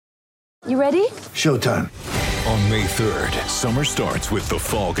You ready? Showtime. On May 3rd, summer starts with The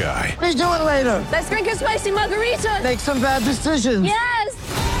Fall Guy. Let's do it later. Let's drink a spicy margarita. Make some bad decisions. Yes!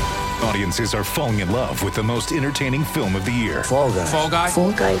 Audiences are falling in love with the most entertaining film of the year. Fall Guy. Fall Guy?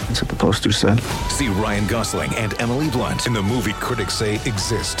 Fall guy. That's what the poster said. See Ryan Gosling and Emily Blunt in the movie critics say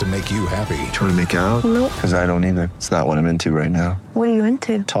exists to make you happy. Trying to make it out? Nope. Because I don't either. It's not what I'm into right now. What are you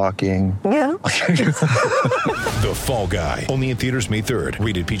into? Talking. Yeah. The Fall Guy. Only in theaters May 3rd.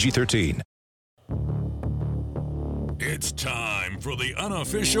 Rated PG-13. It's time for the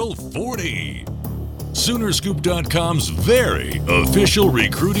unofficial 40. Soonerscoop.com's very official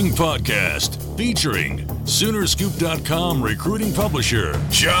recruiting podcast featuring Soonerscoop.com recruiting publisher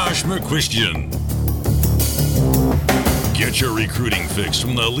Josh McCuistion. Get your recruiting fix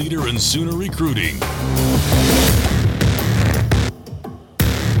from the leader in Sooner recruiting.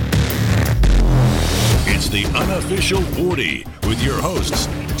 It's the unofficial 40 with your hosts,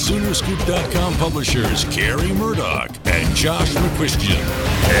 Soonerscoop.com publishers Carrie Murdoch and Josh McCuistion.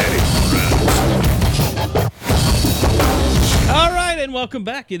 All right, and welcome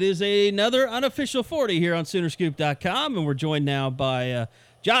back. It is another unofficial 40 here on Soonerscoop.com, and we're joined now by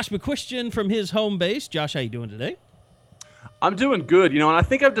Josh McCuistion from his home base. Josh, how you doing today? I'm doing good, and I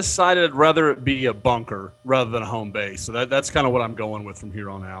think I've decided I'd rather it be a bunker rather than a home base. So that's kind of what I'm going with from here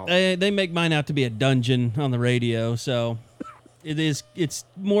on out. They make mine out to be a dungeon on the radio, so it's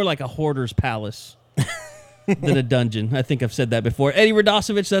more like a hoarder's palace than a dungeon. I think I've said that before. Eddie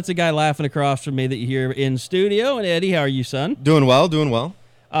Radosevich, that's a guy laughing across from me that you hear in studio. And Eddie, how are you, son? Doing well.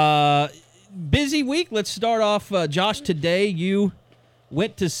 Busy week. Let's start off, Josh, today you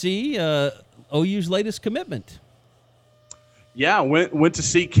went to see OU's latest commitment. Yeah, went to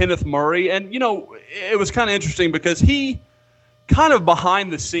see Kenneth Murray, and it was kind of interesting because he kind of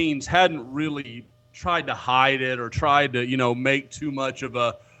behind the scenes hadn't really tried to hide it or tried to make too much of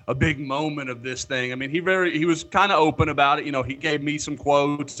a big moment of this thing. I mean, he was kind of open about it. He gave me some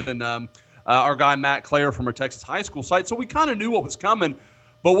quotes, and our guy Matt Clare from our Texas high school site, so we kind of knew what was coming.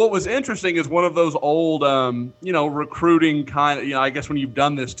 But what was interesting is one of those old recruiting kind of I guess when you've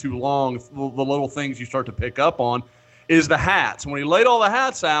done this too long, the little things you start to pick up on is the hats. When he laid all the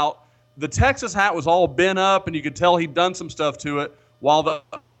hats out, the Texas hat was all bent up, and you could tell he'd done some stuff to it, while the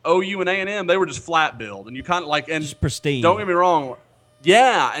OU and A&M, they were just flat billed. And you kind of and just pristine. Don't get me wrong.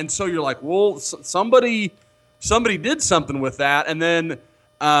 Yeah, and so you're like, well, somebody did something with that. And then,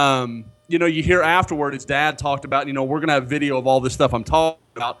 you hear afterward his dad talked about, we're going to have video of all this stuff I'm talking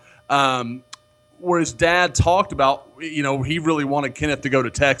about, where his dad talked about, he really wanted Kenneth to go to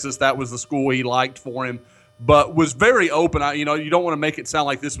Texas. That was the school he liked for him. But was very open. You don't want to make it sound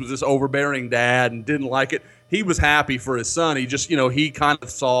like this was this overbearing dad and didn't like it. He was happy for his son. He just, he kind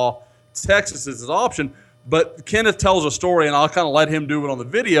of saw Texas as his option. But Kenneth tells a story, and I'll kind of let him do it on the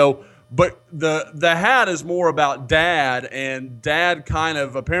video. But the hat is more about Dad, and Dad kind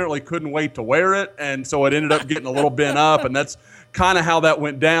of apparently couldn't wait to wear it, and so it ended up getting a little bent up, and that's kind of how that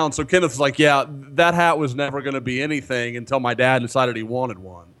went down. So Kenneth was like, yeah, that hat was never going to be anything until my dad decided he wanted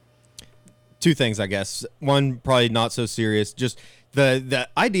one. Two things, I guess. One, probably not so serious. Just the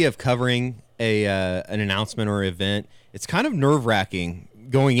idea of covering an announcement or event, it's kind of nerve-wracking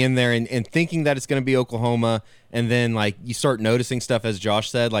going in there and thinking that it's going to be Oklahoma, and then you start noticing stuff, as Josh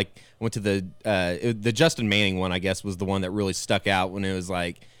said. I went to the Justin Manning one, I guess, was the one that really stuck out when it was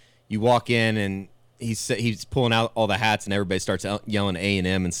you walk in and he's pulling out all the hats and everybody starts yelling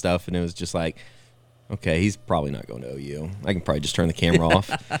A&M and stuff, and it was just okay, he's probably not going to OU. I can probably just turn the camera off.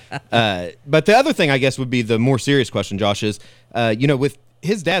 But the other thing, I guess, would be the more serious question, Josh, is, with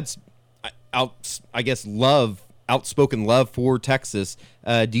his dad's, outspoken love for Texas,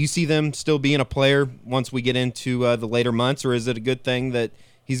 do you see them still being a player once we get into the later months, or is it a good thing that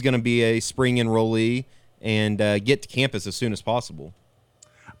he's going to be a spring enrollee and get to campus as soon as possible?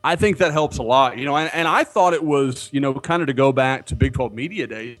 I think that helps a lot, and I thought it was, kind of to go back to Big 12 Media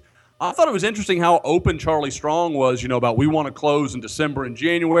Days, I thought it was interesting how open Charlie Strong was, about we want to close in December and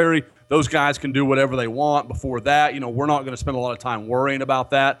January. Those guys can do whatever they want before that. We're not going to spend a lot of time worrying about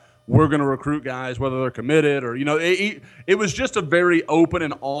that. We're going to recruit guys, whether they're committed or, it was just a very open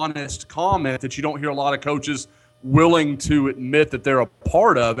and honest comment that you don't hear a lot of coaches willing to admit that they're a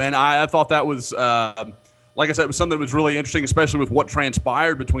part of. And I thought that was, like I said, it was something that was really interesting, especially with what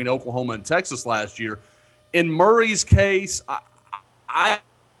transpired between Oklahoma and Texas last year. In Murray's case, I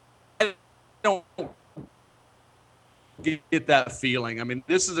don't get that feeling. I mean,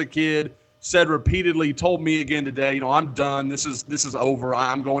 this is a kid said repeatedly, told me again today, I'm done. This is over.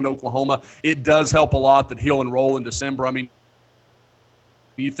 I'm going to Oklahoma. It does help a lot that he'll enroll in December. I mean,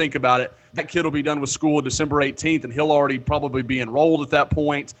 You think about it, that kid will be done with school December 18th, and he'll already probably be enrolled at that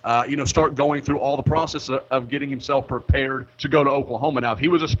point, start going through all the process of getting himself prepared to go to Oklahoma. Now, if he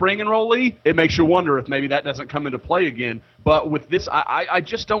was a spring enrollee, it makes you wonder if maybe that doesn't come into play again. But with this, I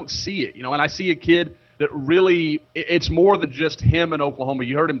just don't see it, and I see a kid that really, it's more than just him in Oklahoma.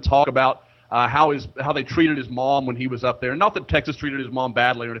 You heard him talk about how they treated his mom when he was up there. Not that Texas treated his mom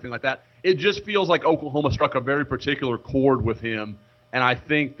badly or anything like that. It just feels like Oklahoma struck a very particular chord with him, and I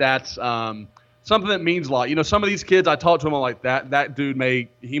think that's something that means a lot. Some of these kids, I talk to them, I'm like, that dude may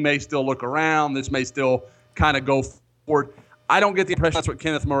still look around. This may still kind of go forward. I don't get the impression that's what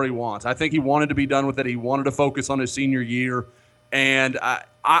Kenneth Murray wants. I think he wanted to be done with it. He wanted to focus on his senior year, and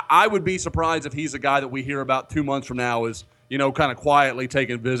I would be surprised if he's a guy that we hear about 2 months from now is kind of quietly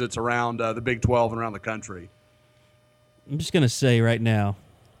taking visits around the Big 12 and around the country. I'm just going to say right now,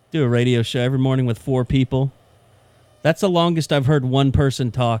 do a radio show every morning with 4 people. That's the longest I've heard one person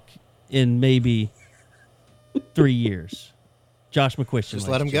talk in maybe 3 years. Josh McCuistion. Just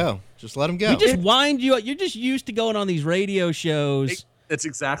let him go. Just let him go. We just wind you up. You're just used to going on these radio shows. That's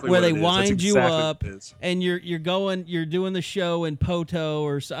exactly where what they it is. wind you up, it is. and you're doing the show in Poto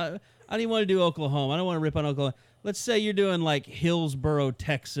or I don't even want to do Oklahoma. I don't want to rip on Oklahoma. Let's say you're doing like Hillsboro,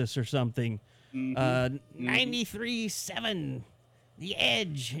 Texas, or something. 93.7, The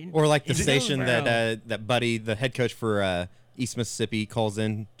Edge, or like the station Hillsboro. that Buddy, the head coach for East Mississippi, calls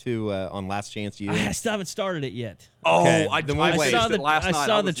in to on Last Chance U. I still haven't started it yet. Oh, Okay, I then I wait. saw the last night. I I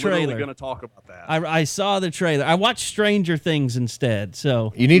saw was the trailer. literally going to talk about that. I saw the trailer. I watched Stranger Things instead.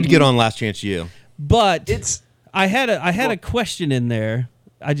 So, You need to get on Last Chance U. but It's I had a question in there.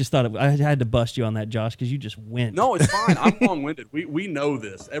 I just thought I had to bust you on that, Josh, because you just went. no, it's fine. I'm long-winded. We know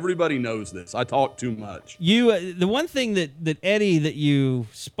this. Everybody knows this. I talk too much. The one thing that Eddie that you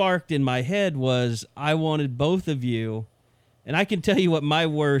sparked in my head was I wanted both of you, and I can tell you what my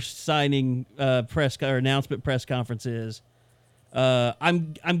worst signing announcement press conference is.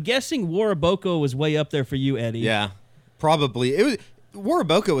 I'm guessing Waraboko was way up there for you, Eddie. Yeah, probably. It was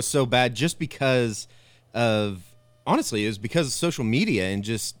Waraboko was so bad just because of. Honestly, it was because of social media and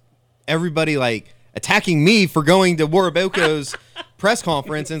just everybody like attacking me for going to Waraboko's press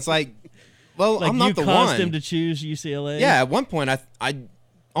conference. And it's like, well, Like I'm not you the caused one. him to choose UCLA. Yeah, at one point, I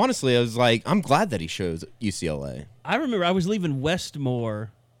honestly, I was like, I'm glad that he chose UCLA. I remember I was leaving Westmore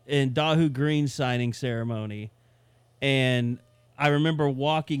in Dahu Green's signing ceremony, and I remember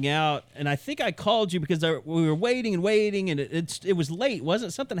walking out, and I think I called you because we were waiting and waiting, and it was late, wasn't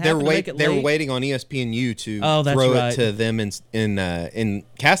it? Something happened to make it late? They were waiting on ESPNU to that's throw right. it to them in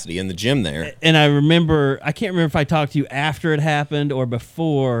Cassidy in the gym there. And I remember, I can't remember if I talked to you after it happened or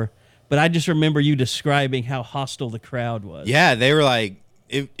before, but I just remember you describing how hostile the crowd was. Yeah, they were like,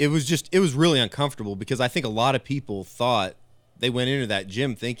 it was really uncomfortable because I think a lot of people thought they went into that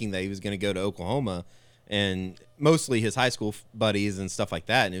gym thinking that he was going to go to Oklahoma, and mostly his high school buddies and stuff like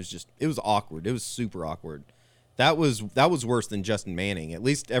that. And it was awkward. It was super awkward. That was worse than Justin Manning. At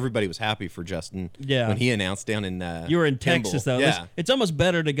least everybody was happy for Justin when he announced down in You were in Kimball. Texas, though. Yeah. It's almost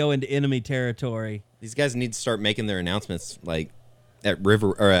better to go into enemy territory. These guys need to start making their announcements like at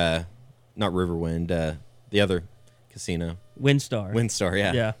not Riverwind, the other casino. WinStar,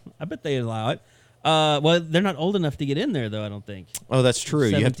 yeah. Yeah, I bet they allow it. Well, they're not old enough to get in there, though, I don't think. Oh, that's true.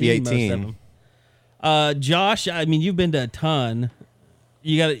 You have to be 17, most of 18. them. Josh, I mean, you've been to a ton.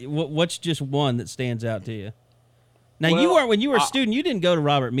 You got what's just one that stands out to you? Now, when you were a student, you didn't go to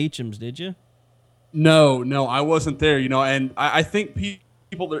Robert Meacham's, did you? No, I wasn't there. And I think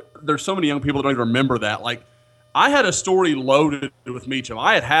people there's so many young people that don't even remember that. Like, I had a story loaded with Meacham.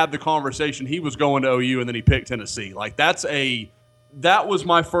 I had the conversation. He was going to OU, and then he picked Tennessee. Like, that was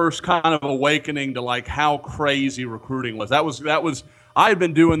my first kind of awakening to like how crazy recruiting was. That was I had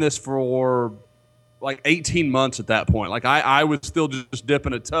been doing this for like 18 months at that point. Like I was still just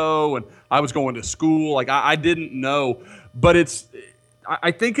dipping a toe, and I was going to school. Like I didn't know, but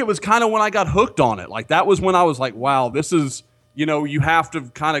I think it was kind of when I got hooked on it. Like that was when I was like, wow, this is, you have to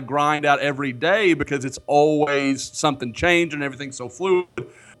kind of grind out every day because it's always something changing and everything's so fluid.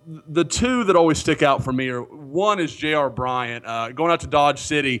 The two that always stick out for me are, one is J.R. Bryant, going out to Dodge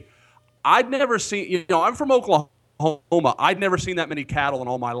City. I'd never seen, I'm from Oklahoma. I'd never seen that many cattle in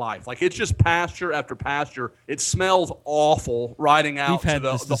all my life. Like, it's just pasture after pasture. It smells awful riding out to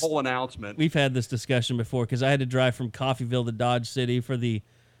the whole announcement. We've had this discussion before because I had to drive from Coffeyville to Dodge City for the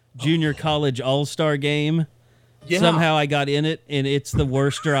junior college all-star game. Yeah. Somehow I got in it, and it's the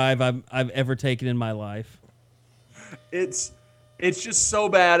worst drive I've ever taken in my life. It's just so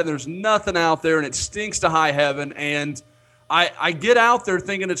bad, and there's nothing out there, and it stinks to high heaven. And I get out there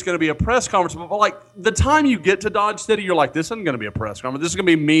thinking it's going to be a press conference, but like the time you get to Dodge City, you're like, this isn't going to be a press conference. This is going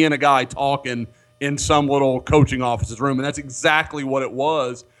to be me and a guy talking in some little coaching office's room, and that's exactly what it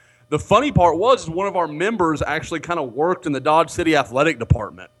was. The funny part was one of our members actually kind of worked in the Dodge City athletic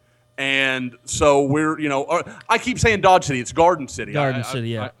department. And so we're, I keep saying Dodge City. It's Garden City. Garden City,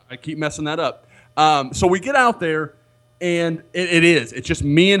 yeah. I keep messing that up. So we get out there, and it's just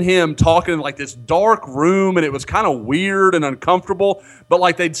me and him talking in like this dark room, and it was kind of weird and uncomfortable. But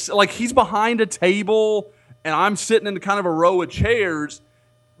like he's behind a table, and I'm sitting in kind of a row of chairs,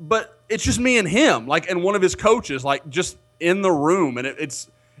 but it's just me and him, like, and one of his coaches, like, just in the room, and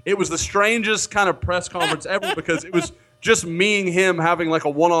it was the strangest kind of press conference ever because it was just me and him having like a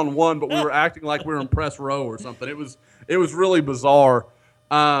one-on-one, but we were acting like we were in press row or something. It was really bizarre.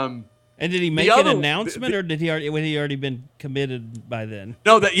 And did he make an announcement, or had he already been committed by then?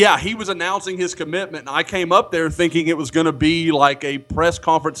 No, he was announcing his commitment, and I came up there thinking it was going to be like a press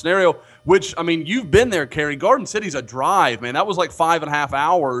conference scenario, which, I mean, you've been there, Carey. Garden City's a drive, man. That was like 5.5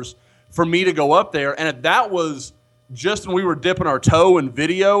 hours for me to go up there, and that was just when we were dipping our toe in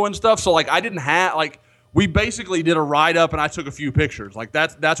video and stuff. So, like, I didn't have, like, we basically did a write-up, and I took a few pictures. Like,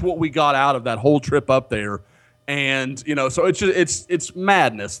 that's what we got out of that whole trip up there. And, so it's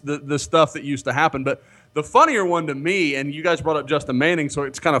madness, the stuff that used to happen. But the funnier one to me, and you guys brought up Justin Manning, so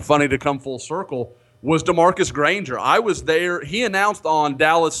it's kind of funny to come full circle, was DeMarcus Granger. I was there. He announced on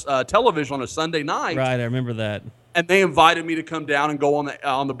Dallas television on a Sunday night. Right, I remember that. And they invited me to come down and go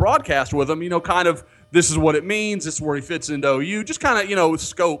on the broadcast with him, kind of this is what it means, this is where he fits into OU, just kind of,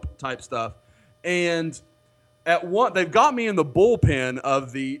 scope type stuff. And they've got me in the bullpen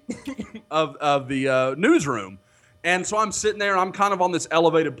of the of the newsroom, and so I'm sitting there and I'm kind of on this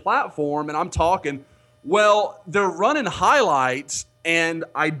elevated platform and I'm talking. Well, they're running highlights, and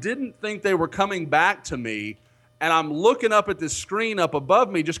I didn't think they were coming back to me. And I'm looking up at this screen up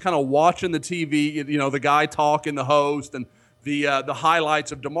above me, just kind of watching the TV, the guy talking, the host, and the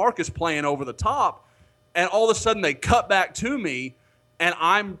highlights of DeMarcus playing over the top. And all of a sudden they cut back to me, and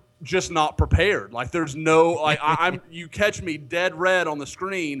I'm just not prepared. Like, there's no, like, you catch me dead red on the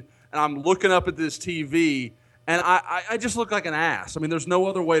screen, and I'm looking up at this TV, and I just look like an ass. I mean, there's no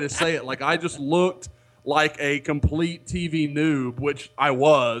other way to say it. Like, I just looked like a complete TV noob, which I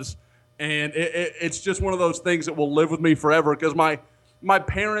was. And it's just one of those things that will live with me forever, because my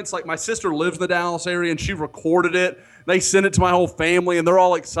parents, like, my sister lives in the Dallas area, and she recorded it. They sent it to my whole family, and they're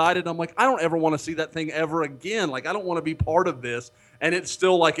all excited. I'm like, I don't ever want to see that thing ever again. Like, I don't want to be part of this. And it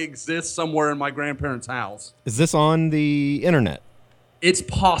still, like, exists somewhere in my grandparents' house. Is this on the internet? It's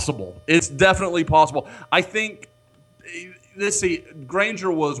possible. It's definitely possible. I think, let's see,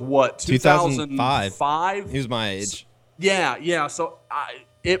 Granger was what, 2005? He was my age. Yeah. So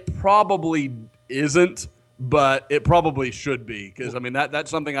it probably isn't, but it probably should be, because, I mean, that's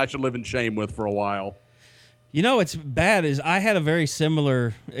something I should live in shame with for a while. What's bad is I had a very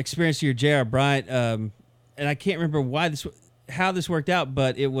similar experience to your J.R. Bryant, and I can't remember how this worked out,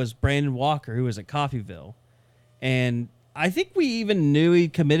 but it was Brandon Walker, who was at Coffeyville. And I think we even knew he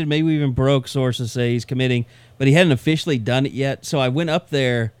committed. Maybe we even broke sources say he's committing, but he hadn't officially done it yet. So I went up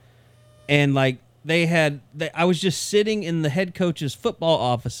there, and like I was just sitting in the head coach's football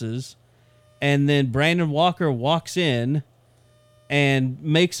offices, and then Brandon Walker walks in and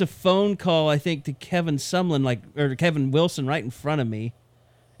makes a phone call, I think, to Kevin Sumlin, or Kevin Wilson, right in front of me,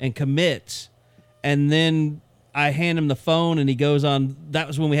 and commits. And then I hand him the phone, and he goes on. That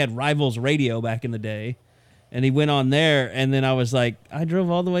was when we had Rivals Radio back in the day. And he went on there, and then I was like, I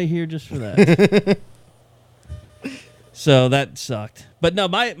drove all the way here just for that. So that sucked. But no,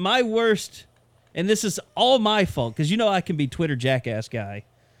 my worst, and this is all my fault, because I can be Twitter jackass guy.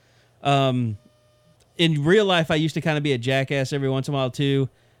 In real life, I used to kind of be a jackass every once in a while too,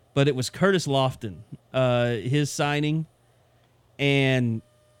 but it was Curtis Lofton, his signing. And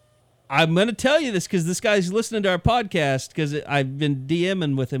I'm going to tell you this because this guy's listening to our podcast, because I've been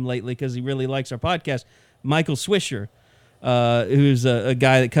DMing with him lately because he really likes our podcast. Michael Swisher, who's a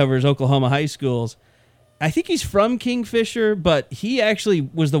guy that covers Oklahoma high schools. I think he's from Kingfisher, but he actually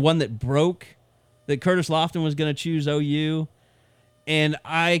was the one that broke that Curtis Lofton was going to choose OU. And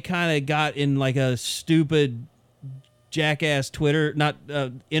I kind of got in like a stupid jackass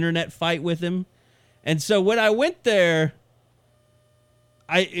internet fight with him. And so when I went there,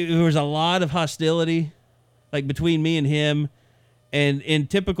 there was a lot of hostility, like between me and him. And in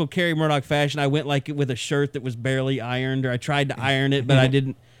typical Carey Murdoch fashion, I went like with a shirt that was barely ironed, or I tried to iron it, but I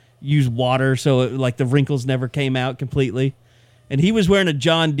didn't use water, so the wrinkles never came out completely. And he was wearing a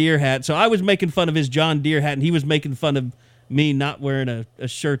John Deere hat, so I was making fun of his John Deere hat, and he was making fun of me not wearing a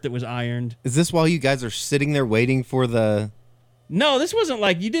shirt that was ironed. Is this while you guys are sitting there waiting for the No, this wasn't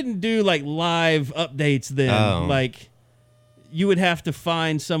like you didn't do like live updates then. Oh. Like you would have to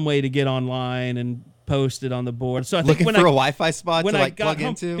find some way to get online and post it on the board. So I think Looking when for a Wi-Fi spot when to I like got plug home,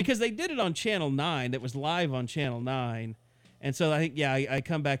 into? because they did it on Channel 9, that was live on Channel 9. And so I think, I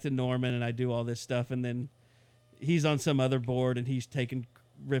come back to Norman and I do all this stuff, and then he's on some other board and he's taking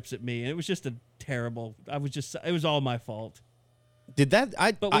rips at me. And it was just a terrible, it was all my fault. Did that?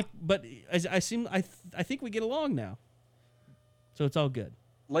 I think we get along now. So it's all good.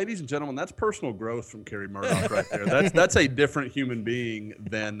 Ladies and gentlemen, that's personal growth from Kerry Murdoch right there. That's a different human being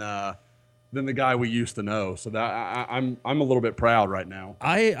than the guy we used to know. So that I'm a little bit proud right now.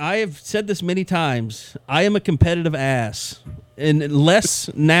 I have said this many times. I am a competitive ass, and less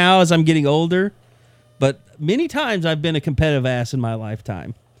now as I'm getting older. But many times I've been a competitive ass in my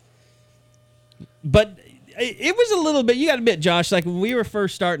lifetime. But it was a little bit. You got to admit, Josh. Like when we were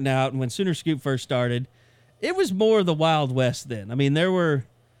first starting out, and when Sooner Scoop first started, it was more of the Wild West then. I mean, there were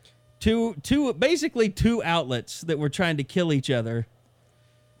basically two outlets that were trying to kill each other.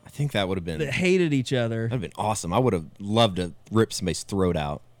 I think that would have been. That hated each other. That'd have been awesome. I would have loved to rip somebody's throat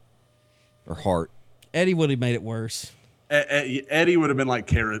out or heart. Eddie would have made it worse. Eddie would have been like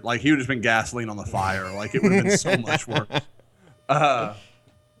carrot. Like he would have been gasoline on the fire. Like it would have been so much worse.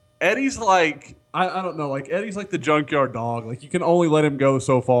 Eddie's like, I don't know, like Eddie's like the junkyard dog. Like you can only let him go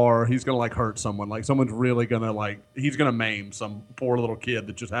so far. He's going to like hurt someone. Like someone's really going to like, he's going to maim some poor little kid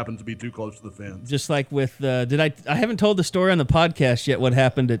that just happens to be too close to the fence. Just like with, I haven't told the story on the podcast yet what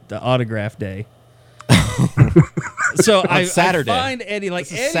happened at the autograph day. So I find Eddie, like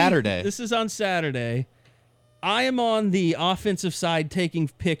this is Eddie, Saturday. This is on Saturday. I am on the offensive side taking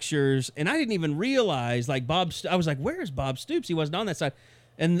pictures, and I didn't even realize, like I was like, where's Bob Stoops? He wasn't on that side.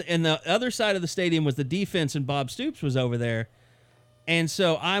 And the other side of the stadium was the defense, and Bob Stoops was over there. And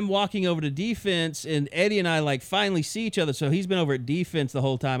so I'm walking over to defense, and Eddie and I like finally see each other. So he's been over at defense the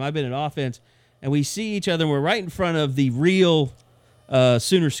whole time. I've been at offense, and we see each other, and we're right in front of the real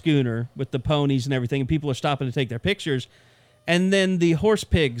Sooner Schooner with the ponies and everything, and people are stopping to take their pictures. And then the horse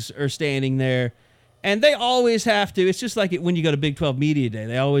pigs are standing there. And they always have to. It's just like when you go to Big 12 Media Day.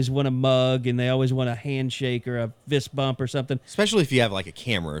 They always want a mug, and they always want a handshake or a fist bump or something. Especially if you have like a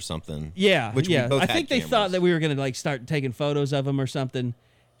camera or something. Yeah, which we both I had think they cameras. thought that we were going to like start taking photos of them or something.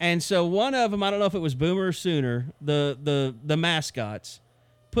 And so one of them, I don't know if it was Boomer or Sooner, the mascots,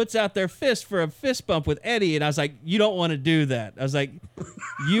 puts out their fist for a fist bump with Eddie, and I was like, you don't want to do that. I was like,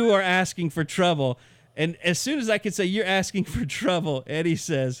 you are asking for trouble. And as soon as I could say you're asking for trouble, Eddie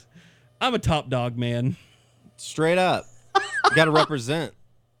says, I'm a top dog, man. Straight up. You got to represent.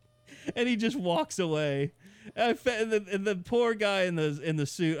 And he just walks away. And the poor guy in the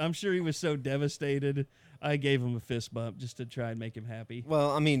suit, I'm sure he was so devastated. I gave him a fist bump just to try and make him happy. Well,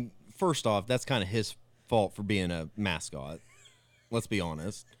 I mean, first off, that's kind of his fault for being a mascot. Let's be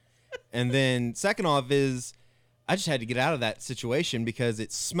honest. And then second off is I just had to get out of that situation because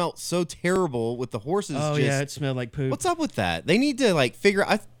it smelt so terrible with the horses. Oh, yeah, it smelled like poop. What's up with that? They need to like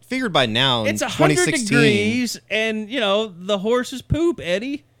I figured by now it's in 100 2016. degrees, and, the horses poop,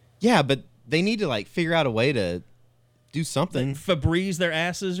 Eddie. Yeah, but they need to like figure out a way to do something. Febreze their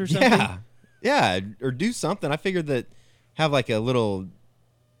asses or something? Yeah, or do something. I figured that have like a little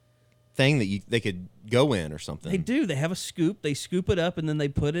thing that they could go in or something. They do. They have a scoop. They scoop it up, and then they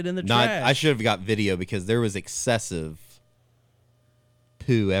put it in the trash. I should have got video because there was excessive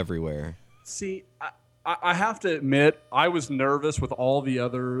poo everywhere. See, I have to admit, I was nervous with all the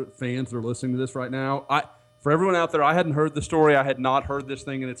other fans that are listening to this right now. For everyone out there, I hadn't heard the story. I had not heard this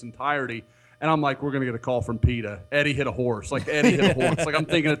thing in its entirety. And I'm like, we're going to get a call from PETA. Eddie hit a horse. Like, Eddie hit a horse. Like, I'm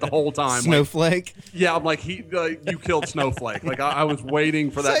thinking it the whole time. Snowflake? Like, yeah, I'm like, you killed Snowflake. Like, I was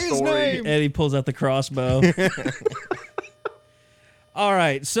waiting for that Say his story. name. Eddie pulls out the crossbow. All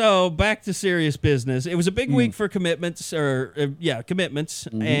right, so back to serious business. It was a big week for commitments, commitments.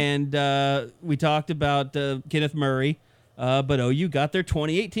 Mm-hmm. And we talked about Kenneth Murray, but OU got their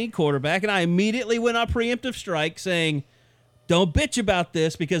 2018 quarterback, and I immediately went on preemptive strike saying, don't bitch about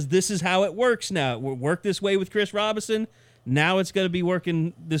this because this is how it works now. It worked this way with Chris Robinson. Now it's going to be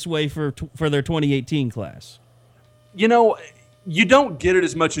working this way for their 2018 class. You don't get it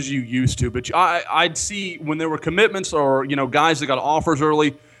as much as you used to, but I'd see when there were commitments or, guys that got offers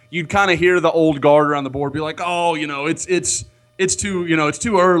early, you'd kind of hear the old guard around the board be like, oh, it's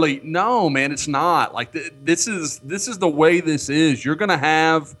too early. No, man, it's not. Like this is the way this is. You're going to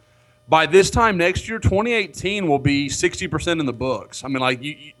have, by this time next year, 2018 will be 60% in the books. I mean, like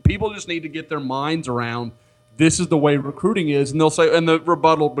people just need to get their minds around this is the way recruiting is. And they'll say, and the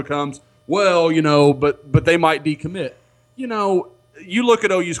rebuttal becomes, well, but they might decommit. you look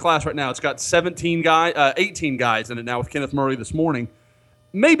at OU's class right now, it's got 18 guys in it now with Kenneth Murray this morning.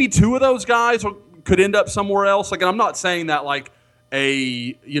 Maybe 2 of those guys could end up somewhere else. Like, and I'm not saying that like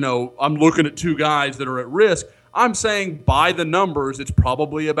I'm looking at 2 guys that are at risk. I'm saying by the numbers, it's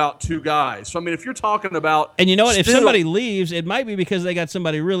probably about 2 guys. So, I mean, if you're talking about... And you know what? If somebody leaves, it might be because they got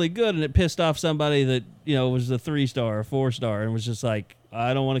somebody really good and it pissed off somebody that, was a 3-star or 4-star and was just like,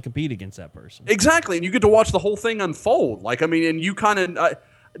 I don't want to compete against that person. Exactly. And you get to watch the whole thing unfold. Like, I mean, and you kind of...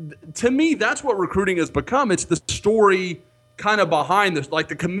 to me, that's what recruiting has become. It's the story kind of behind this. Like,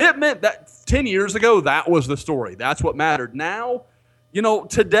 the commitment that 10 years ago, that was the story. That's what mattered. Now...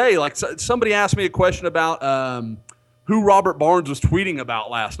 today, like somebody asked me a question about who Robert Barnes was tweeting about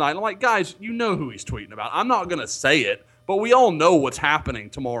last night. And I'm like, guys, you know who he's tweeting about. I'm not going to say it, but we all know what's happening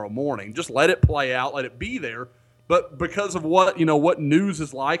tomorrow morning. Just let it play out, let it be there. But because of what news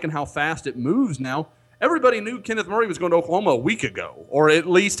is like and how fast it moves now, everybody knew Kenneth Murray was going to Oklahoma a week ago, or at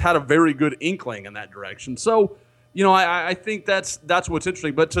least had a very good inkling in that direction. So, I think that's what's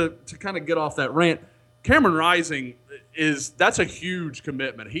interesting. But to kind of get off that rant, Cameron Rising that's a huge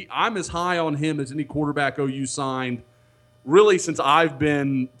commitment. I'm as high on him as any quarterback OU signed, really, since I've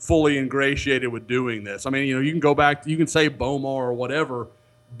been fully ingratiated with doing this. I mean, you can go back, you can say Bomar or whatever,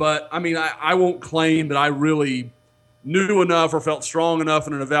 but I mean, I won't claim that I really knew enough or felt strong enough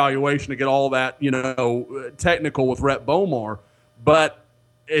in an evaluation to get all that, technical with Rhett Bomar. But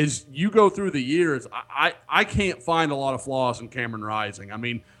as you go through the years, I can't find a lot of flaws in Cameron Rising. I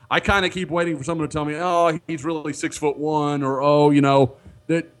mean, I kind of keep waiting for someone to tell me, oh, he's really 6'1", or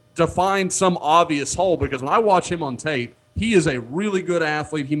that to find some obvious hole. Because when I watch him on tape, he is a really good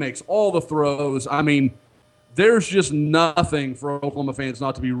athlete. He makes all the throws. I mean, there's just nothing for Oklahoma fans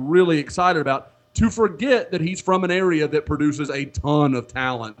not to be really excited about. To forget that he's from an area that produces a ton of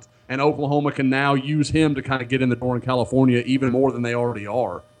talent, and Oklahoma can now use him to kind of get in the door in California even more than they already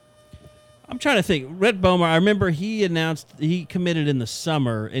are. I'm trying to think. Rhett Bomar, I remember he announced he committed in the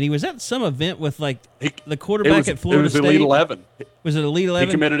summer, and he was at some event with the quarterback at Florida State. It was Elite 11. Was it Elite 11?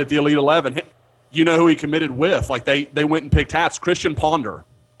 He committed at the Elite 11. You know who he committed with? Like they went and picked hats. Christian Ponder.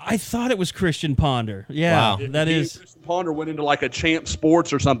 I thought it was Christian Ponder. Yeah, wow. Christian Ponder went into like a Champ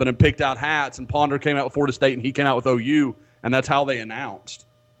Sports or something and picked out hats, and Ponder came out with Florida State, and he came out with OU, and that's how they announced.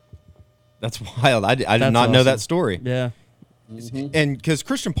 That's wild. I did not know that story. Yeah. Mm-hmm. And because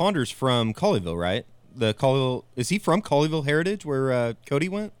Christian Ponder's from Colleyville, right? Is he from Colleyville Heritage, where Cody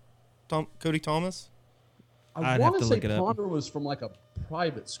went? Cody Thomas? I want to say Ponder was from like a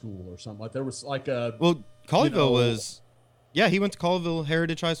private school or something. Like there was like a... Well, Colleyville was... Yeah, he went to Colleyville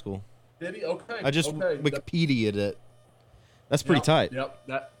Heritage High School. Did he? Okay. I just Wikipedia'd it. That's pretty tight.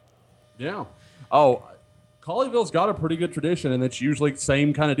 Yep. Yeah. Oh, Colleyville's got a pretty good tradition, and it's usually the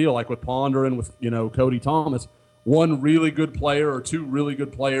same kind of deal, like with Ponder and with Cody Thomas. One really good player or 2 really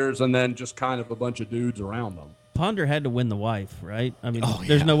good players, and then just kind of a bunch of dudes around them. Ponder had to win the wife, right? I mean,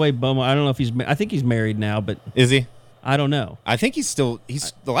 there's no way Bomar. I don't know if I think he's married now, but is he? I don't know. I think he's the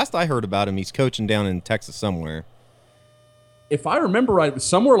last I heard about him, he's coaching down in Texas somewhere. If I remember right, it was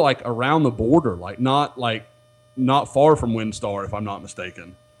somewhere like around the border, not far from WinStar, if I'm not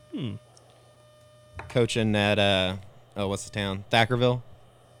mistaken. Coaching at what's the town? Thackerville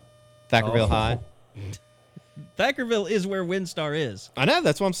High. Thackerville is where WinStar is. I know,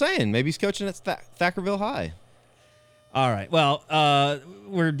 that's what I'm saying. Maybe he's coaching at Thackerville High. All right. Well,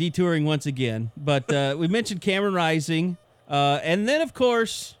 we're detouring once again, but we mentioned Cameron Rising, and then of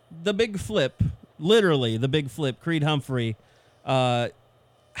course the big flip, literally the big flip, Creed Humphrey. How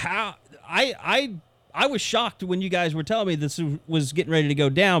I was shocked when you guys were telling me this was getting ready to go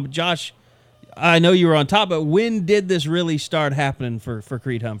down. But Josh, I know you were on top, but when did this really start happening for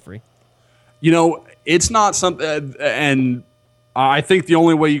Creed Humphrey? It's not something, and I think the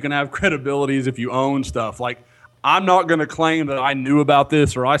only way you can have credibility is if you own stuff. Like, I'm not going to claim that I knew about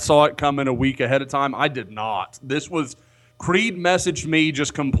this or I saw it coming a week ahead of time. I did not. Creed messaged me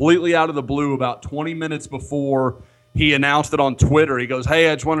just completely out of the blue about 20 minutes before he announced it on Twitter. He goes, hey,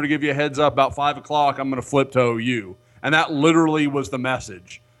 I just wanted to give you a heads up. About 5 o'clock, I'm going to flip to OU. And that literally was the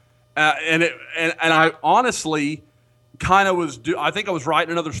message. And I honestly kind of I think I was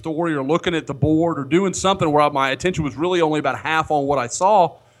writing another story or looking at the board or doing something where my attention was really only about half on what I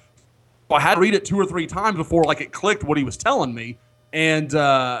saw. I had to read it 2 or 3 times before it clicked what he was telling me. And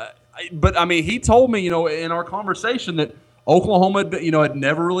but I mean, he told me, in our conversation that Oklahoma, had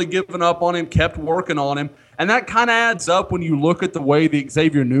never really given up on him, kept working on him. And that kind of adds up when you look at the way the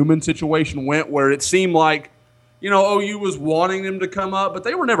Xavier Newman situation went, where it seemed like, OU was wanting him to come up, but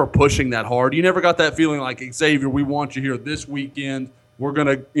they were never pushing that hard. You never got that feeling like, Xavier, we want you here this weekend. We're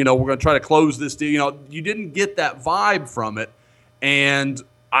gonna try to close this deal. You didn't get that vibe from it. And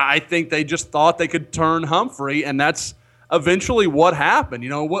I think they just thought they could turn Humphrey, and that's eventually what happened. You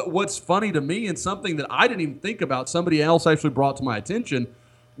know, what's funny to me and something that I didn't even think about, somebody else actually brought to my attention,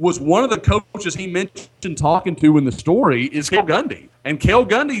 was one of the coaches he mentioned talking to in the story is Cale Gundy. And Cale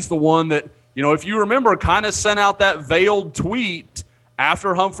Gundy's the one that, you know, if you remember, kind of sent out that veiled tweet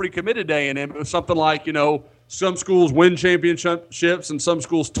after Humphrey committed to A&M. It was something like, you know, some schools win championships and some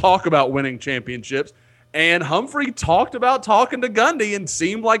schools talk about winning championships. And Humphrey talked about talking to Gundy and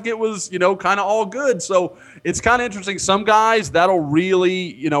seemed like it was, you know, kind of all good. So it's kind of interesting. Some guys, that'll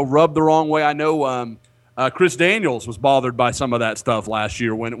really, you know, rub the wrong way. I know Chris Daniels was bothered by some of that stuff last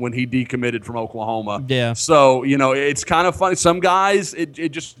year when he decommitted from Oklahoma. Yeah. So, you know, it's kind of funny. Some guys,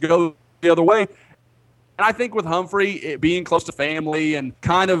 it just goes the other way. And I think with Humphrey, it being close to family and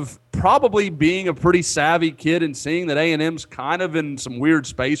kind of probably being a pretty savvy kid and seeing that A&M's kind of in some weird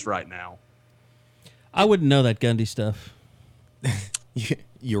space right now. I wouldn't know that Gundy stuff.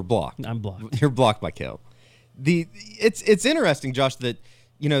 You're blocked. I'm blocked. You're blocked by Cale. It's interesting, Josh, that,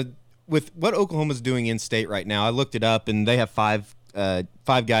 you know, with what Oklahoma's doing in state right now, I looked it up, and they have five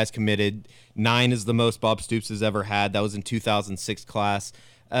guys committed. 9 is the most Bob Stoops has ever had. That was in 2006 class.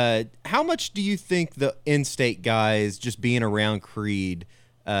 How much do you think the in-state guys just being around Creed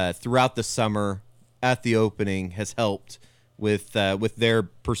throughout the summer at the opening has helped with their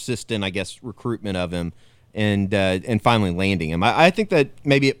persistent, I guess, recruitment of him and finally landing him? I think that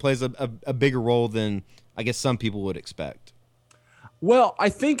maybe it plays a bigger role than I guess some people would expect. Well, I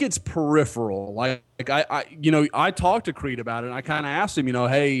think it's peripheral. Like I talked to Creed about it, and I kind of asked him, you know,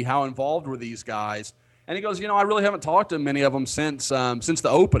 hey, how involved were these guys? And he goes, you know, I really haven't talked to many of them since the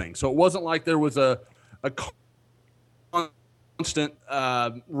opening. So it wasn't like there was a constant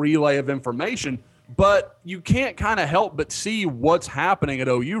relay of information. But you can't kind of help but see what's happening at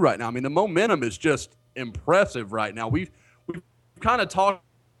OU right now. I mean, the momentum is just impressive right now. We've kind of talked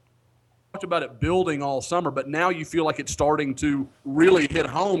about it building all summer, but now you feel like it's starting to really hit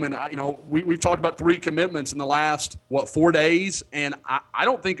home. And, you know, we've talked about 3 commitments in the last, 4 days, and I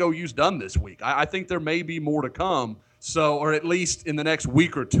don't think OU's done this week. I think there may be more to come, so, or at least in the next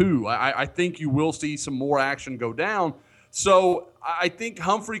week or two. I think you will see some more action go down. So I think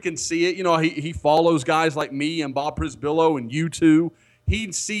Humphrey can see it. You know, he follows guys like me and Bob Prisbillo and you two.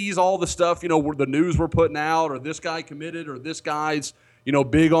 He sees all the stuff, you know, where the news we're putting out, or this guy committed, or this guy's, you know,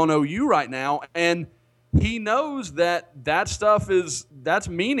 big on OU right now. And he knows that stuff that's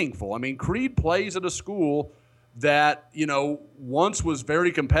meaningful. I mean, Creed plays at a school that, you know, once was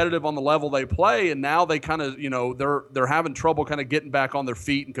very competitive on the level they play, and now they kind of, you know, they're having trouble kind of getting back on their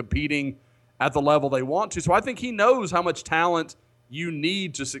feet and competing at the level they want to. So I think he knows how much talent you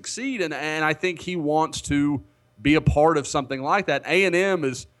need to succeed, and I think he wants to be a part of something like that. A&M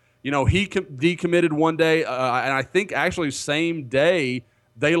is, you know, he decommitted one day, and I think actually same day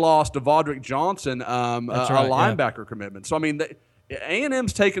they lost to Vodrick Johnson, linebacker commitment. So, I mean,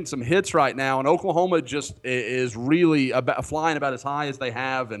 A&M's taking some hits right now, and Oklahoma just is really flying about as high as they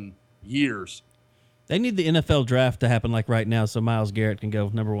have in years. They need the NFL draft to happen like right now so Myles Garrett can go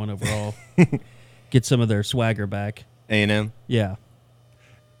number 1 overall. Get some of their swagger back. A&M? Yeah.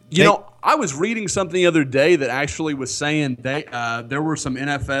 You know, I was reading something the other day that actually was saying there were some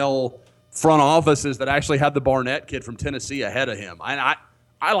NFL front offices that actually had the Barnett kid from Tennessee ahead of him. And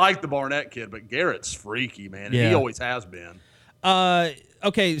I like the Barnett kid, but Garrett's freaky, man. And he always has been.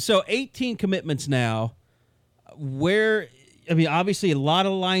 Okay, so 18 commitments now. I mean, obviously a lot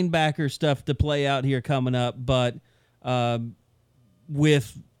of linebacker stuff to play out here coming up, but I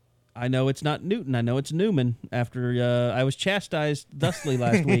know it's not Newton. I know it's Newman after I was chastised thusly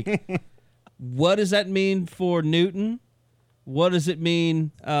last week. What does that mean for Newton? What does it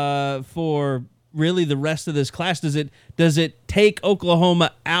mean for really the rest of this class? Does it take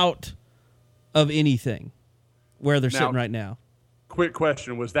Oklahoma out of anything where they're sitting right now? Quick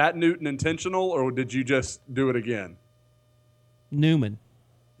question. Was that Newton intentional, or did you just do it again? Newman.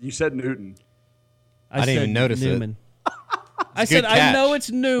 You said Newton. I didn't even notice Newman. I Good said, catch. I know it's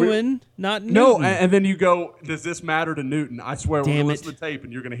Newman, not Newton. No, and then you go, does this matter to Newton? I swear, we're going to listen to the tape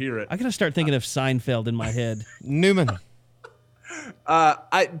and you're going to hear it. I got to start thinking of Seinfeld in my head. Newman.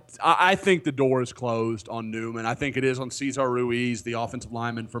 I think the door is closed on Newman. I think it is on Cesar Ruiz, the offensive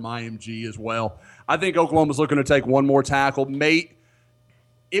lineman from IMG as well. I think Oklahoma's looking to take one more tackle.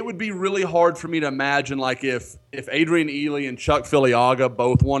 It would be really hard for me to imagine, like, if Adrian Ely and Chuck Filiaga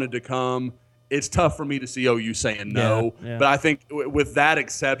both wanted to come. It's tough for me to see OU saying no. Yeah. But I think with that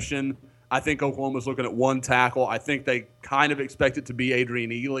exception, I think Oklahoma's looking at one tackle. I think they kind of expect it to be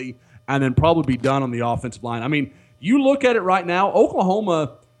Adrian Ely and then probably be done on the offensive line. I mean, you look at it right now,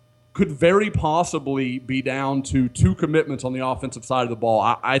 Oklahoma, could very possibly be down to 2 commitments on the offensive side of the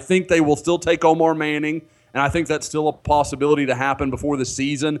ball. I think they will still take Omar Manning, and I think that's still a possibility to happen before the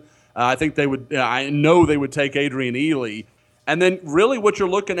season. I think they would. I know they would take Adrian Ealy, and then really what you're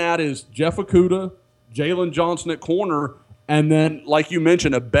looking at is Jeff Okudah, Jalen Johnson at corner, and then, like you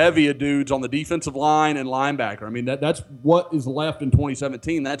mentioned, a bevy of dudes on the defensive line and linebacker. I mean, that's what is left in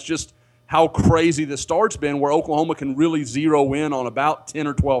 2017. That's just how crazy the start's been, where Oklahoma can really zero in on about 10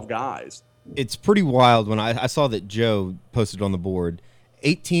 or 12 guys. It's pretty wild when I saw that Joe posted on the board,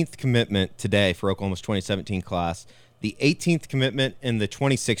 18th commitment today for Oklahoma's 2017 class. The 18th commitment in the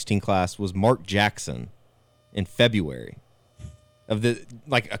 2016 class was Mark Jackson in February of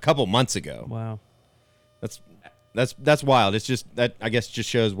a couple months ago. Wow. That's wild. It's just that, I guess, just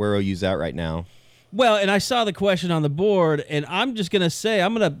shows where OU's at right now. Well, and I saw the question on the board, and I'm just gonna say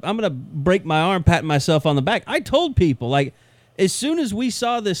I'm gonna break my arm patting myself on the back. I told people, like, as soon as we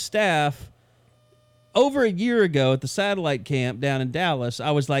saw this staff over a year ago at the satellite camp down in Dallas,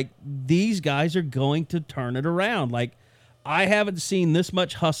 I was like, these guys are going to turn it around. Like, I haven't seen this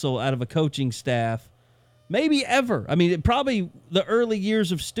much hustle out of a coaching staff maybe ever. I mean, probably the early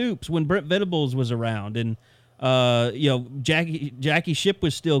years of Stoops when Brent Venables was around, and Jackie Shipp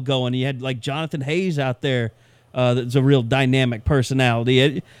was still going. You had like Jonathan Hayes out there that's a real dynamic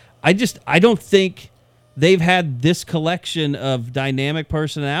personality. I don't think they've had this collection of dynamic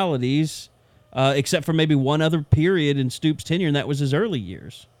personalities except for maybe one other period in Stoops' tenure, and that was his early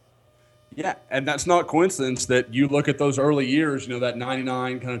years. Yeah, and that's not coincidence that you look at those early years, that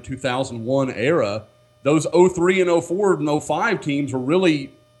 99 kind of 2001 era, those 03 and 04 and 05 teams were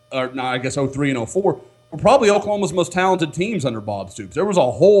really, I guess 03 and 04, were probably Oklahoma's most talented teams under Bob Stoops. There was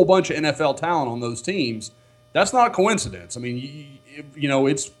a whole bunch of NFL talent on those teams. That's not coincidence. I mean,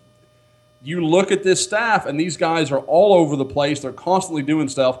 you look at this staff, and these guys are all over the place. They're constantly doing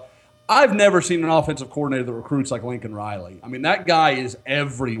stuff. I've never seen an offensive coordinator that recruits like Lincoln Riley. I mean, that guy is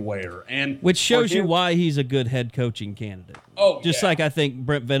everywhere. Which shows you why he's a good head coaching candidate. Oh, Just like I think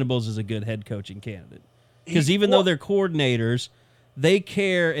Brent Venables is a good head coaching candidate. Because even though they're coordinators, they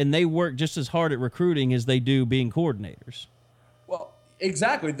care and they work just as hard at recruiting as they do being coordinators. Well,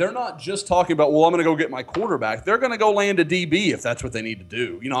 exactly. They're not just talking about, well, I'm going to go get my quarterback. They're going to go land a DB if that's what they need to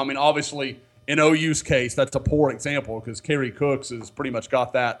do. I mean, obviously, in OU's case, that's a poor example because Kerry Cooks has pretty much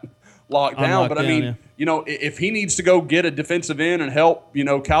got that locked down. But I mean, if he needs to go get a defensive end and help,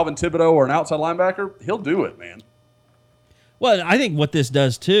 Calvin Thibodeau or an outside linebacker, he'll do it, man. Well, I think what this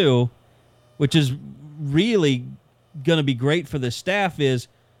does too, which is really going to be great for the staff, is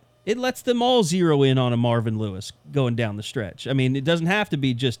it lets them all zero in on a Marvin Lewis going down the stretch. I mean, it doesn't have to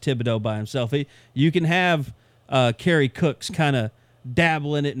be just Thibodeau by himself. You can have Kerry Cooks kind of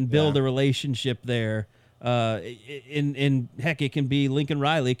dabble in it and build a relationship there. And heck, it can be Lincoln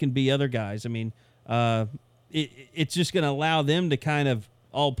Riley. It can be other guys. I mean, it's just going to allow them to kind of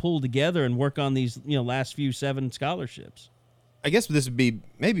all pull together and work on these, last few 7 scholarships. I guess this would be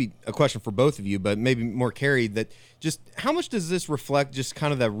maybe a question for both of you, but maybe more Kerry, that just how much does this reflect just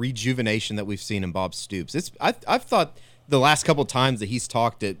kind of the rejuvenation that we've seen in Bob Stoops? I've thought the last couple of times that he's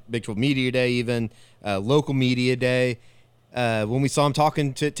talked at Big 12 Media Day, even local media day, when we saw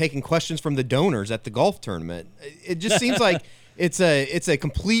him taking questions from the donors at the golf tournament, it just seems like it's a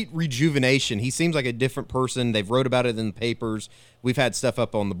complete rejuvenation. He seems like a different person. They've wrote about it in the papers. We've had stuff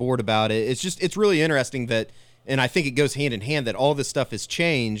up on the board about it. It's really interesting that. And I think it goes hand in hand that all this stuff has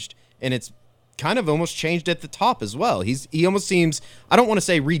changed, and it's kind of almost changed at the top as well. He almost seems, I don't want to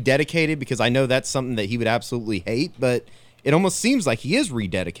say rededicated because I know that's something that he would absolutely hate, but it almost seems like he is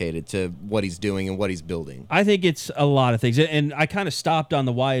rededicated to what he's doing and what he's building. I think it's a lot of things, and I kind of stopped on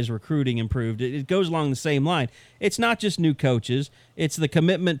the why is recruiting improved. It goes along the same line. It's not just new coaches; it's the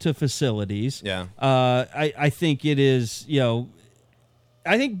commitment to facilities. Yeah, I think it is.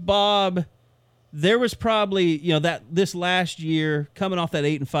 I think Bob. There was probably, that this last year, coming off that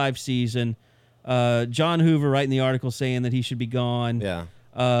 8-5 season, John Hoover writing the article saying that he should be gone. Yeah.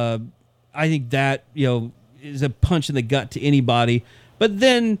 I think that, is a punch in the gut to anybody. But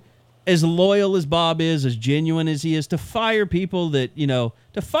then, as loyal as Bob is, as genuine as he is, to fire people that,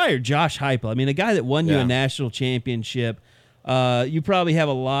 to fire Josh Heupel. I mean, a guy that won you a national championship, you probably have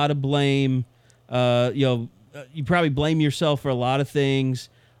a lot of blame. You probably blame yourself for a lot of things.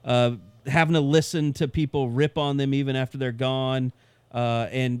 Having to listen to people rip on them even after they're gone.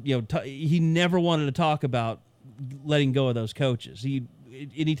 And, he never wanted to talk about letting go of those coaches.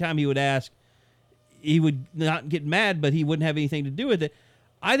 Anytime he would ask, he would not get mad, but he wouldn't have anything to do with it.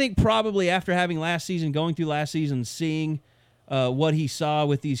 I think probably after having going through last season, seeing what he saw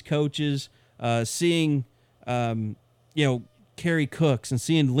with these coaches, seeing, kind Kerry Cooks and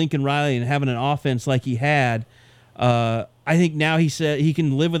seeing Lincoln Riley and having an offense like he had, I think now he said he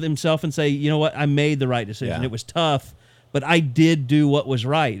can live with himself and say, you know what, I made the right decision. Yeah. It was tough, but I did do what was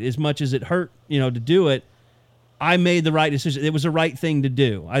right. As much as it hurt, to do it, I made the right decision. It was the right thing to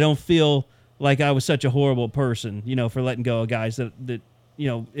do. I don't feel like I was such a horrible person, for letting go of guys that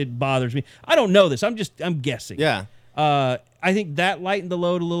it bothers me. I don't know this. I'm guessing. Yeah. I think that lightened the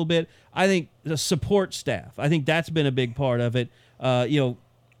load a little bit. I think the support staff, I think that's been a big part of it.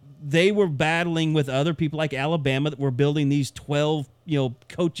 They were battling with other people like Alabama that were building these 12,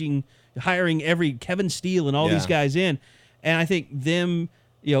 coaching, hiring every Kevin Steele and all these guys in. And I think them,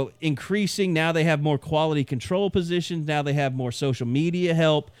 increasing, now they have more quality control positions. Now they have more social media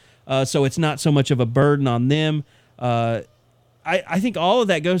help. So it's not so much of a burden on them. I think all of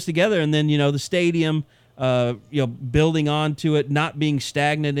that goes together. And then, the stadium, building onto it, not being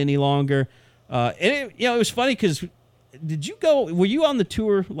stagnant any longer. And it was funny because were you on the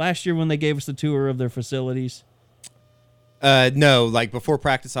tour last year when they gave us the tour of their facilities? No, like before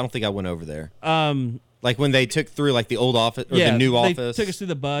practice, I don't think I went over there. Like when they took through like the old office or the new office. They took us through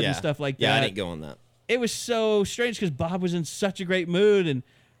the bud and stuff like that. Yeah, I didn't go on that. It was so strange because Bob was in such a great mood, and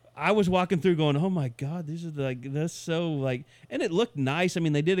I was walking through going, oh my God, that's so and it looked nice. I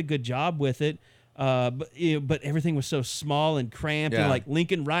mean, they did a good job with it. But everything was so small and cramped, and like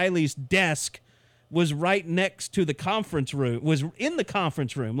Lincoln Riley's desk was right next to the conference room, was in the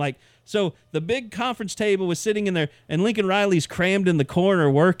conference room. So the big conference table was sitting in there, and Lincoln Riley's crammed in the corner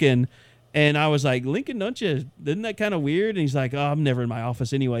working. And I was like, Lincoln, isn't that kind of weird? And he's like, oh, I'm never in my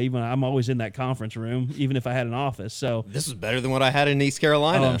office anyway. I'm always in that conference room, even if I had an office. So this was better than what I had in East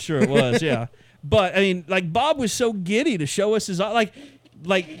Carolina. Oh, I'm sure it was, yeah. But I mean, Bob was so giddy to show us his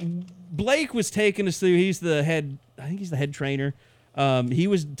Blake was taking us through. He's the head. I think he's the head trainer. He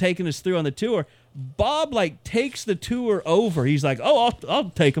was taking us through on the tour. Bob takes the tour over. He's like, oh, I'll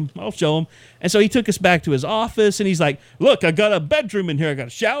take him. I'll show him. And so he took us back to his office, and he's like, look, I got a bedroom in here. I got a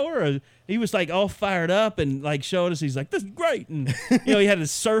shower. He was all fired up and showed us. He's like, this is great. And he had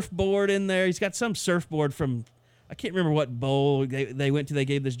his surfboard in there. He's got some surfboard from, I can't remember what bowl they went to. They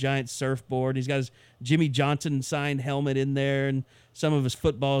gave this giant surfboard. He's got his Jimmy Johnson signed helmet in there and some of his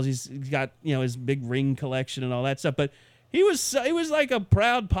footballs. He's got his big ring collection and all that stuff. But he was like a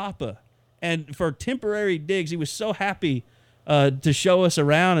proud papa. And for temporary digs, he was so happy to show us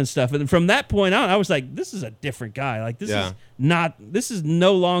around and stuff. And from that point on, I was like, this is a different guy. This is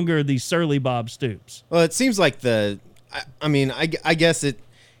no longer the surly Bob Stoops. Well, it seems like I guess it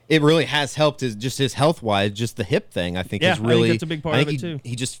really has helped his health wise, just the hip thing. I think is really, I think that's a big part of it too.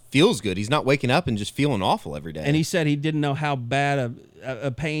 He just feels good. He's not waking up and just feeling awful every day. And he said he didn't know how bad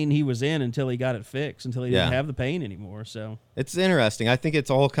a pain he was in until he got it fixed, until he didn't have the pain anymore. So it's interesting. I think it's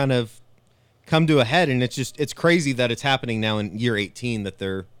all kind of come to a head, and it's crazy that it's happening now in year 18 that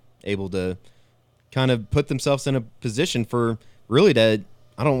they're able to kind of put themselves in a position for really to,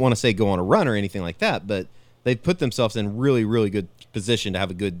 I don't want to say go on a run or anything like that, but they've put themselves in really, really good position to have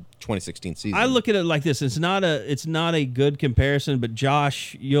a good 2016 season. I look at it like this. It's not a good comparison, but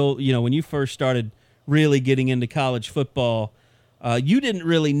Josh, when you first started really getting into college football, you didn't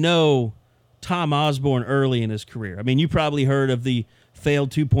really know Tom Osborne early in his career. I mean, you probably heard of the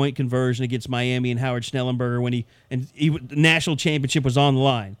failed 2-point conversion against Miami and Howard Schnellenberger when the national championship was on the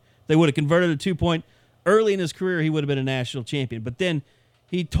line. They would have converted a 2-point early in his career. He would have been a national champion. But then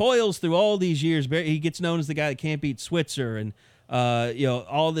he toils through all these years. He gets known as the guy that can't beat Switzer and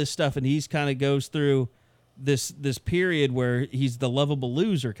all this stuff. And he's kind of goes through this period where he's the lovable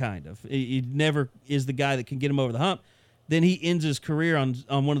loser kind of. He never is the guy that can get him over the hump. Then he ends his career on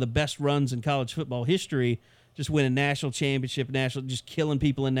one of the best runs in college football history, just winning national championship, just killing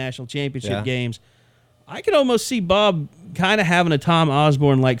people in national championship games. I could almost see Bob kind of having a Tom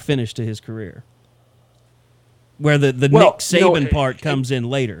Osborne-like finish to his career, where the Nick Saban part comes in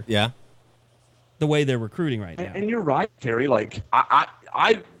later. Yeah, the way they're recruiting right now. And you're right, Kerry.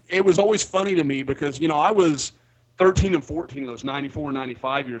 It was always funny to me because I was 13 and 14 of those 94,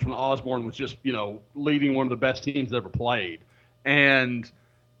 95 years when Osborne was just leading one of the best teams that ever played, and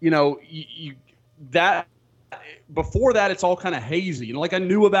that. Before that, it's all kind of hazy. I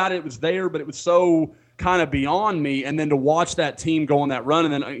knew about it. It was there, but it was so kind of beyond me. And then to watch that team go on that run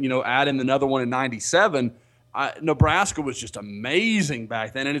and then, add in another one in 97, Nebraska was just amazing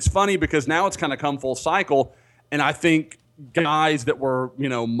back then. And it's funny because now it's kind of come full cycle. And I think guys that were,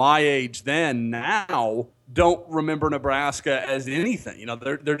 my age then now don't remember Nebraska as anything.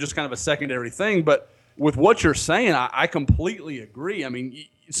 They're just kind of a secondary thing. But with what you're saying, I completely agree. I mean,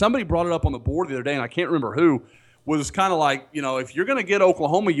 somebody brought it up on the board the other day, and I can't remember who, was kind of like, if you're going to get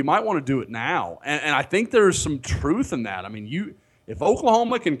Oklahoma, you might want to do it now. And I think there's some truth in that. I mean, if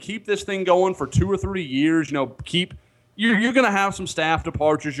Oklahoma can keep this thing going for 2 or 3 years, you're going to have some staff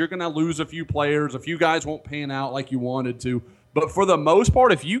departures. You're going to lose a few players. A few guys won't pan out like you wanted to. But for the most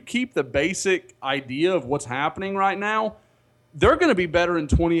part, if you keep the basic idea of what's happening right now, they're going to be better in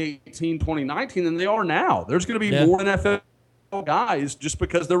 2018, 2019 than they are now. There's going to be more NFL guys just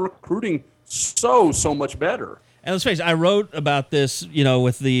because they're recruiting so much better. And let's face it, I wrote about this,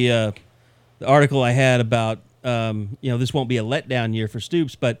 with the article I had about, this won't be a letdown year for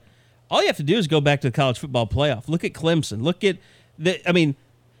Stoops, but all you have to do is go back to the college football playoff. Look at Clemson. Look at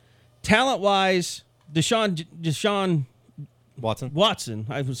talent-wise, Deshaun Watson.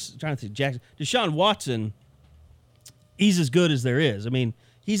 I was trying to think Jackson. Deshaun Watson, he's as good as there is. I mean,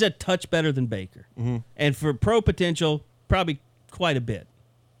 he's a touch better than Baker. Mm-hmm. And for pro potential, probably quite a bit.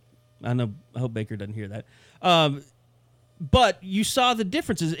 I hope Baker doesn't hear that. But you saw the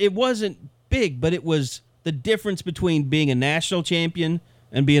differences. It wasn't big, but it was the difference between being a national champion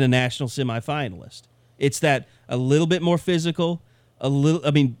and being a national semifinalist. It's that a little bit more physical.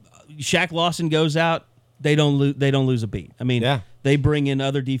 Shaq Lawson goes out, they don't lose a beat. I mean, They bring in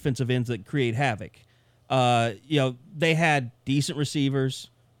other defensive ends that create havoc. They had decent receivers,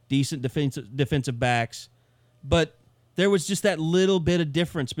 decent defensive backs, but there was just that little bit of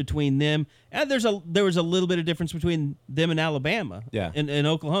difference between them, and there was a little bit of difference between them and Alabama. In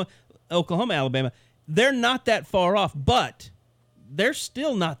Oklahoma, Alabama, they're not that far off, but they're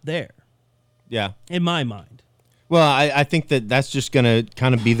still not there. Yeah, in my mind. Well, I think that's just going to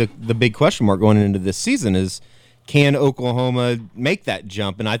kind of be the big question mark going into this season is, can Oklahoma make that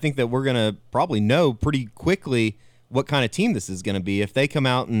jump? And I think that we're going to probably know pretty quickly what kind of team this is going to be. If they come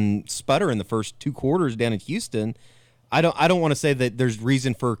out and sputter in the first 2 quarters down in Houston, I don't want to say that there's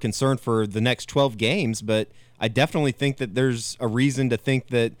reason for concern for the next 12 games, but I definitely think that there's a reason to think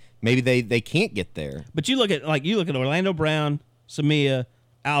that maybe they can't get there. But you look at Orlando Brown, Samia,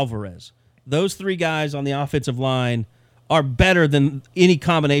 Alvarez. Those 3 guys on the offensive line are better than any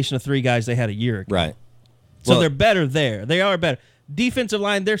combination of 3 guys they had a year ago. Right. So they're better there. They are better. Defensive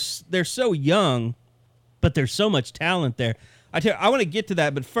line, they're so young, but there's so much talent there. I want to get to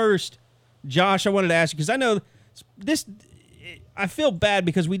that, but first, Josh, I wanted to ask you, because I know this, I feel bad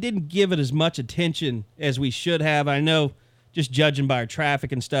because we didn't give it as much attention as we should have. I know, just judging by our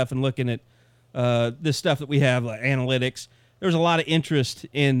traffic and stuff and looking at this stuff that we have, like analytics, there was a lot of interest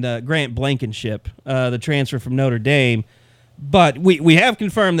in Grant Blankenship, the transfer from Notre Dame. But we have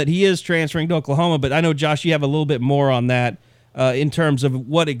confirmed that he is transferring to Oklahoma. But I know, Josh, you have a little bit more on that in terms of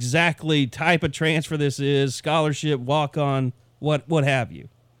what exactly type of transfer this is, scholarship, walk-on, what have you.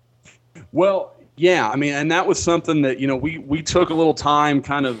 Well, yeah, and that was something that, we took a little time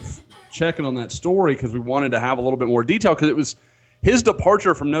kind of checking on that story because we wanted to have a little bit more detail because it was his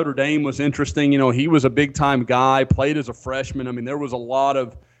departure from Notre Dame was interesting. He was a big-time guy, played as a freshman. There was a lot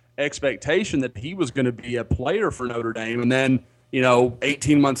of expectation that he was going to be a player for Notre Dame, and then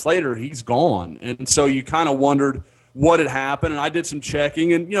 18 months later he's gone, and so you kind of wondered what had happened. And I did some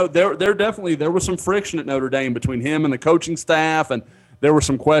checking, and there was some friction at Notre Dame between him and the coaching staff, and there were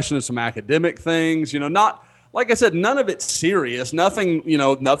some questions, some academic things. Not like I said, none of it serious, nothing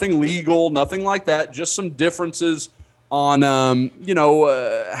legal, nothing like that. Just some differences on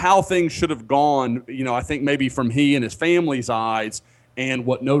how things should have gone. I think maybe from he and his family's eyes, and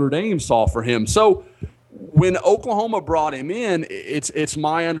what Notre Dame saw for him. So when Oklahoma brought him in, it's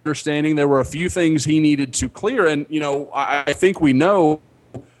my understanding there were a few things he needed to clear. And, I think we know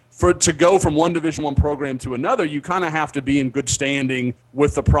to go from one Division I program to another, you kind of have to be in good standing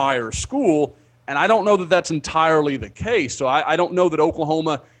with the prior school. And I don't know that that's entirely the case. So I don't know that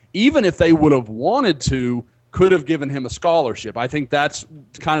Oklahoma, even if they would have wanted to, could have given him a scholarship. I think that's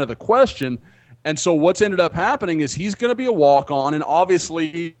kind of the question. And so what's ended up happening is he's going to be a walk-on, and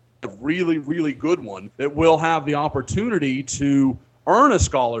obviously a really, really good one that will have the opportunity to earn a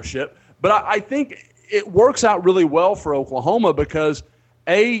scholarship. But I think it works out really well for Oklahoma because,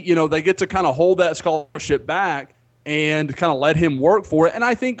 they get to kind of hold that scholarship back and kind of let him work for it. And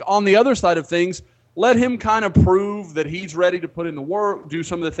I think on the other side of things, let him kind of prove that he's ready to put in the work, do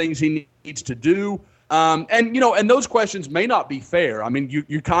some of the things he needs to do. And those questions may not be fair.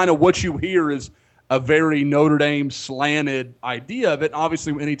 You kind of, what you hear is a very Notre Dame slanted idea of it.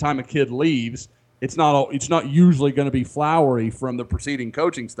 Obviously, anytime a kid leaves, it's not usually going to be flowery from the preceding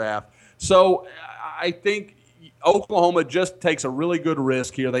coaching staff. So I think Oklahoma just takes a really good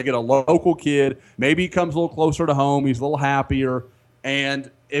risk here. They get a local kid. Maybe he comes a little closer to home. He's a little happier. And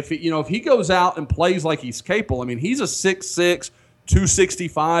if he goes out and plays like he's capable, he's a 6'6",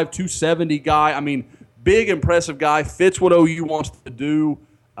 265, 270 guy. big, impressive guy, fits what OU wants to do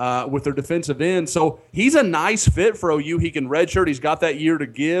with their defensive end. So he's a nice fit for OU. He can redshirt. He's got that year to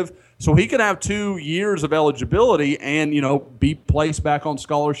give. So he could have 2 years of eligibility and, be placed back on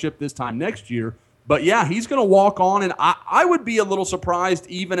scholarship this time next year. But, yeah, he's going to walk on, and I would be a little surprised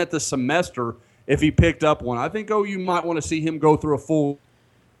even at the semester if he picked up one. I think OU might want to see him go through a full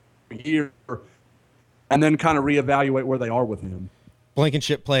year and then kind of reevaluate where they are with him.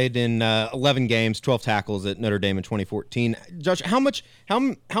 Blankenship played in 11 games, 12 tackles at Notre Dame in 2014. Josh, how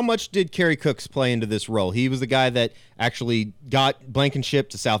much did Kerry Cooks play into this role? He was the guy that actually got Blankenship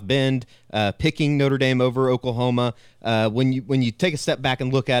to South Bend, picking Notre Dame over Oklahoma. When you take a step back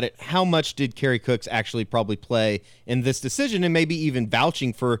and look at it, how much did Kerry Cooks actually probably play in this decision, and maybe even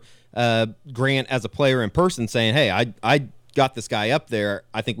vouching for Grant as a player in person, saying, "Hey, I got this guy up there.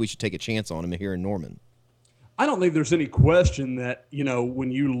 I think we should take a chance on him here in Norman." I don't think there's any question that,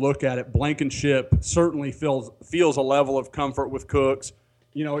 when you look at it, Blankenship certainly feels a level of comfort with Cooks.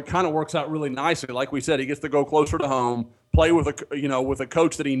 It kind of works out really nicely. Like we said, he gets to go closer to home, play with a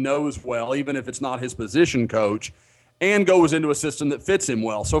coach that he knows well, even if it's not his position coach, and goes into a system that fits him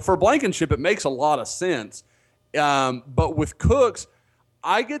well. So for Blankenship, it makes a lot of sense. But with Cooks,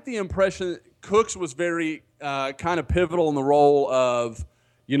 I get the impression that Cooks was very kind of pivotal in the role of,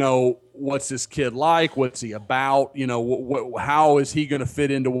 what's this kid like? What's he about? How is he going to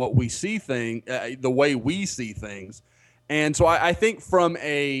fit into what we see the way we see things? And so I think from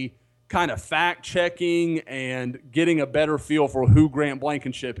a kind of fact checking and getting a better feel for who Grant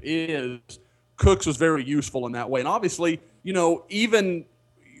Blankenship is, Cooks was very useful in that way. And obviously, even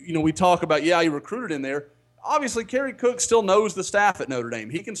we talk about, he recruited in there. Obviously, Kerry Cooks still knows the staff at Notre Dame.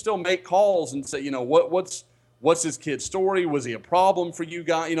 He can still make calls and say, what's this kid's story? Was he a problem for you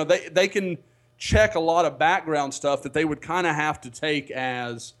guys? They can check a lot of background stuff that they would kind of have to take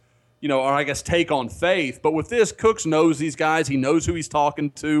as, or I guess take on faith. But with this, Cooks knows these guys. He knows who he's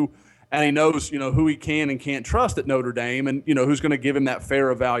talking to, and he knows, who he can and can't trust at Notre Dame, and, who's going to give him that fair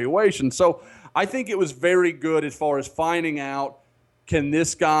evaluation. So I think it was very good as far as finding out, can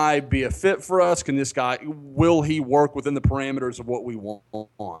this guy be a fit for us? Will he work within the parameters of what we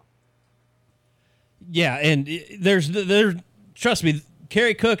want? Yeah, and there's trust me,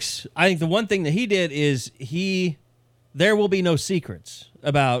 Kerry Cooks, I think the one thing that he did is there will be no secrets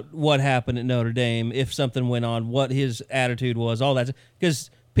about what happened at Notre Dame if something went on, what his attitude was, all that.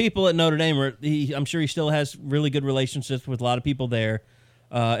 Because people at Notre Dame, I'm sure he still has really good relationships with a lot of people there,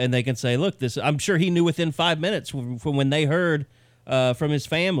 and they can say, look, I'm sure he knew within 5 minutes from when they heard from his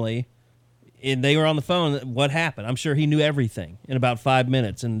family and they were on the phone, what happened? I'm sure he knew everything in about 5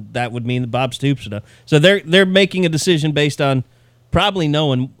 minutes, and that would mean that Bob Stoops would know. So they're making a decision based on probably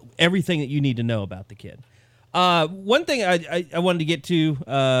knowing everything that you need to know about the kid. One thing I wanted to get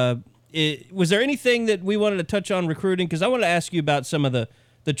to, was there anything that we wanted to touch on recruiting? Because I wanted to ask you about some of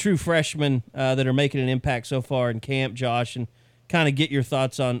the true freshmen that are making an impact so far in camp, Josh, and kind of get your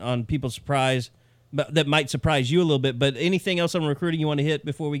thoughts on people's surprise, that might surprise you a little bit. But anything else on recruiting you want to hit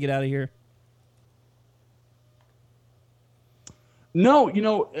before we get out of here? No,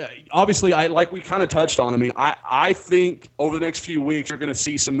 obviously, like we kind of touched on. I mean, I think over the next few weeks you're going to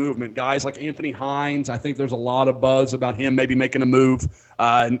see some movement. Guys like Anthony Hines, I think there's a lot of buzz about him maybe making a move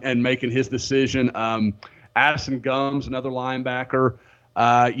and making his decision. Addison Gums, another linebacker.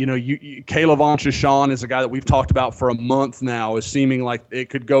 Caleb Von Shashan is a guy that we've talked about for a month now, is seeming like it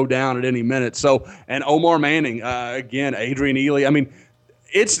could go down at any minute. So, and Omar Manning, again, Adrian Ely. I mean,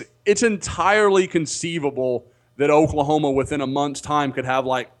 it's entirely conceivable that Oklahoma within a month's time could have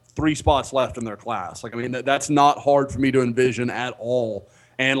like 3 spots left in their class. Like, I mean, that's not hard for me to envision at all.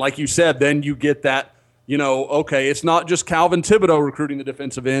 And like you said, then you get that, okay, it's not just Calvin Thibodeau recruiting the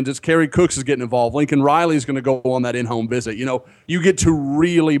defensive ends. It's Kerry Cooks is getting involved. Lincoln Riley is going to go on that in-home visit. You get to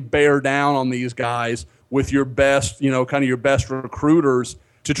really bear down on these guys with your best, kind of your best recruiters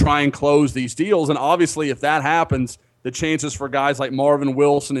to try and close these deals. And obviously, if that happens, the chances for guys like Marvin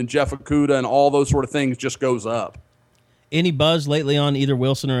Wilson and Jeff Okudah and all those sort of things just goes up. Any buzz lately on either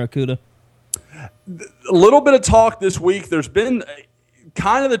Wilson or Okudah? A little bit of talk this week. There's been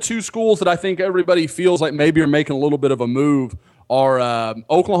kind of the 2 schools that I think everybody feels like maybe are making a little bit of a move are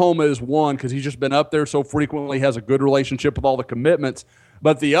Oklahoma is one because he's just been up there so frequently, has a good relationship with all the commitments.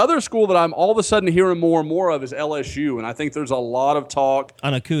 But the other school that I'm all of a sudden hearing more and more of is LSU, and I think there's a lot of talk.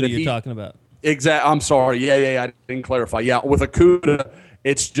 On Okudah you're talking about. I'm sorry. Yeah, I didn't clarify. Yeah, with Okudah,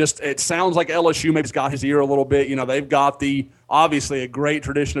 it sounds like LSU maybe's got his ear a little bit. They've got obviously a great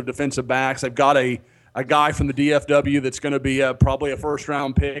tradition of defensive backs. They've got a guy from the DFW that's going to be probably a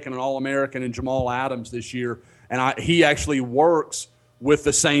first-round pick and an All-American in Jamal Adams this year. And he actually works with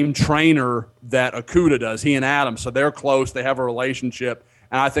the same trainer that Okudah does, he and Adams. So they're close. They have a relationship,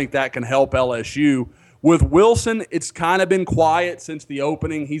 and I think that can help LSU. With Wilson, it's kind of been quiet since the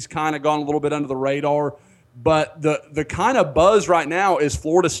opening. He's kind of gone a little bit under the radar. But the kind of buzz right now is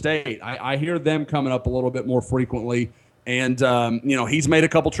Florida State. I hear them coming up a little bit more frequently. And, he's made a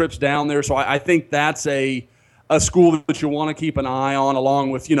couple trips down there. So I think that's a school that you want to keep an eye on,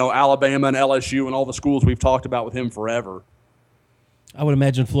 along with, Alabama and LSU and all the schools we've talked about with him forever. I would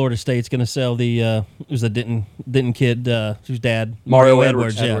imagine Florida State's going to sell it was the Denton kid, whose dad, Mario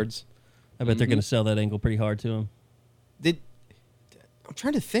Edwards. Edwards. Yeah. Edwards. I bet they're going to sell that angle pretty hard to him. I'm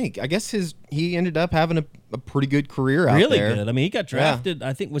trying to think. I guess he ended up having a pretty good career out Really there. good. I mean, he got drafted.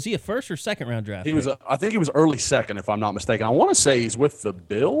 I think, was he a first or second round draft? I think he was early second, if I'm not mistaken. I want to say he's with the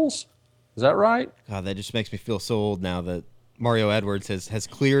Bills. Is that right? God, that just makes me feel so old now that Mario Edwards has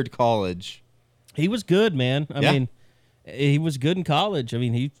cleared college. He was good, man. I mean, he was good in college. I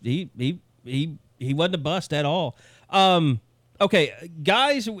mean, he wasn't a bust at all. Okay,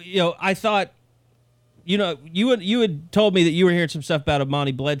 guys, I thought, you had told me that you were hearing some stuff about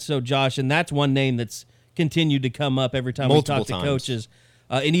Amani Bledsoe, Josh, and that's one name that's continued to come up every time Multiple we talk times. to coaches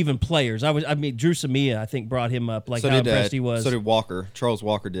and even players. Drew Samia, I think, brought him up, like So how did impressed he was. So did Walker. Charles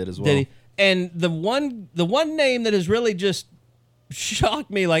Walker did as well. Did he? And the one name that has really just shocked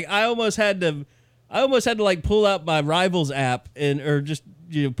me, like I almost had to like pull out my Rivals app or just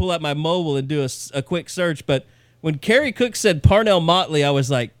pull out my mobile and do a quick search. But when Kerry Cook said Parnell Motley, I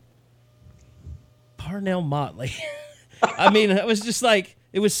was like, Parnell Motley. I mean, it was just like,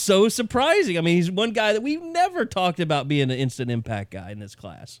 it was so surprising. I mean, he's one guy that we've never talked about being an instant impact guy in this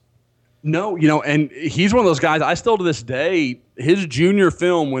class. No, and he's one of those guys. I still to this day, his junior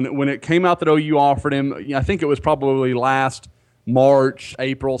film when it came out that OU offered him, I think it was probably last March,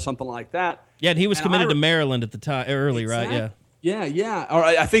 April, something like that. Yeah, and he was committed to Maryland at the time, early, Exactly. right? Yeah. Yeah. Or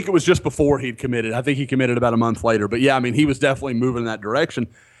I think it was just before he'd committed. I think he committed about a month later. But yeah, I mean, he was definitely moving in that direction.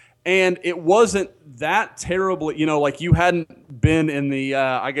 And it wasn't that terribly, like you hadn't been in the,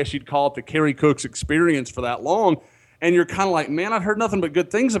 I guess you'd call it the Kerry Cooks experience for that long. And you're kind of like, man, I've heard nothing but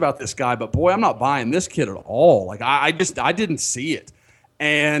good things about this guy, but boy, I'm not buying this kid at all. Like I didn't see it.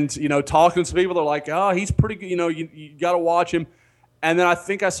 And, talking to some people, they're like, oh, he's pretty good. You got to watch him. And then I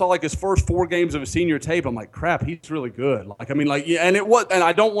think I saw like his first 4 games of his senior tape. I'm like, crap, he's really good. And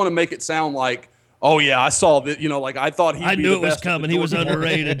I don't want to make it sound like, oh yeah, I saw that. I thought he. I knew it was coming. He was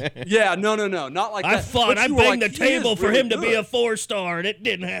underrated. Yeah, no, not like that. I thought I banged the table for him to be a 4-star, and it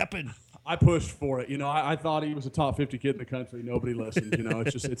didn't happen. I pushed for it. I thought he was a top 50 kid in the country. Nobody listened.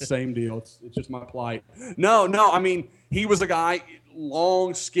 It's the same deal. It's just my plight. No. I mean, he was a guy,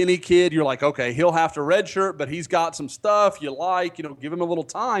 long, skinny kid. You're like, okay, he'll have to redshirt, but he's got some stuff you like. Give him a little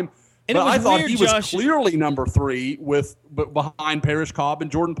time. And but I thought weird, he was Josh, clearly number 3 behind Parrish Cobb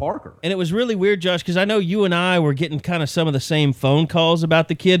and Jordan Parker. And it was really weird, Josh, because I know you and I were getting kind of some of the same phone calls about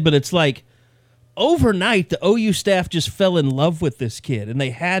the kid, but it's like overnight the OU staff just fell in love with this kid, and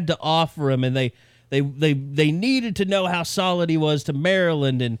they had to offer him, and they needed to know how solid he was to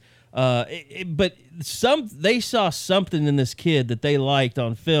Maryland, and but they saw something in this kid that they liked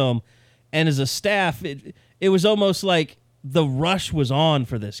on film, and as a staff, it was almost like the rush was on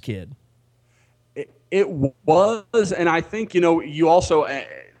for this kid. It was, and I think, you also,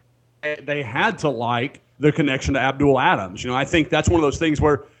 they had to like the connection to Abdul Adams. I think that's one of those things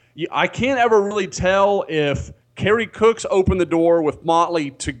where I can't ever really tell if Kerry Cooks opened the door with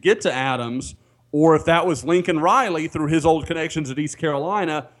Motley to get to Adams, or if that was Lincoln Riley through his old connections at East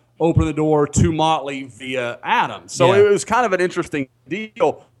Carolina opened the door to Motley via Adams. So It was kind of an interesting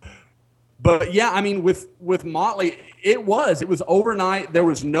deal. But yeah, I mean, with Motley, it was overnight. There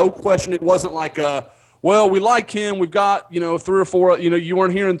was no question. It wasn't like well, we like him. We've got 3 or 4. You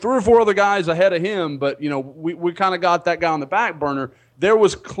weren't hearing 3 or 4 other guys ahead of him, but we kind of got that guy on the back burner. There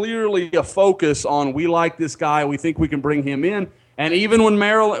was clearly a focus on we like this guy. We think we can bring him in. And even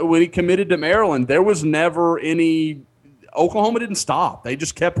when he committed to Maryland, there was never any. Oklahoma didn't stop. They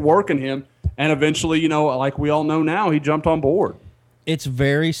just kept working him, and eventually, like we all know now, he jumped on board. It's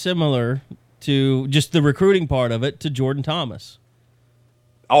very similar to just the recruiting part of it to Jordan Thomas.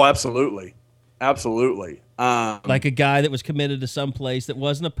 Oh, absolutely. Absolutely. Like a guy that was committed to some place that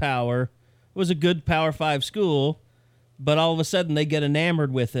wasn't a power, was a good Power 5 school, but all of a sudden they get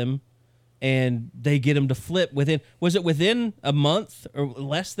enamored with him and they get him to flip within a month or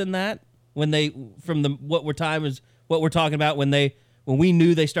less than that when they, from what we're talking about, when when we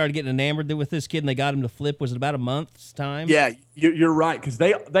knew they started getting enamored with this kid and they got him to flip, was it about a month's time? Yeah, you're right, because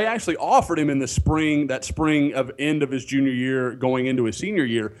they actually offered him in the spring of end of his junior year going into his senior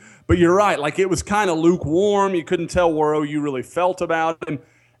year. But you're right, like it was kind of lukewarm. You couldn't tell where OU really felt about him.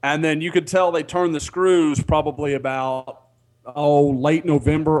 And then you could tell they turned the screws probably about, late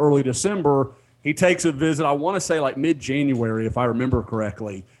November, early December. He takes a visit, I want to say like mid-January, if I remember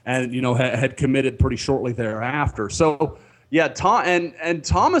correctly, and, had committed pretty shortly thereafter. So, yeah,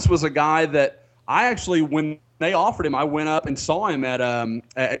 Thomas was a guy that I actually, when they offered him, I went up and saw him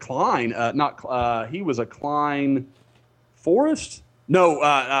at Klein. He was a Klein Forest?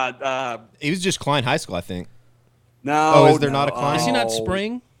 No. He was just Klein High School, I think. No. Oh, is there not a Klein? Is he not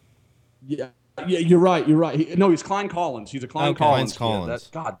Spring? Yeah, you're right. He's Klein Collins. He's a Klein Collins. Collins.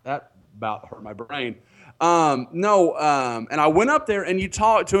 That about hurt my brain. And I went up there and you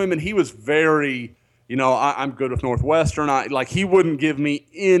talked to him, and he was very, I'm good with Northwestern. He wouldn't give me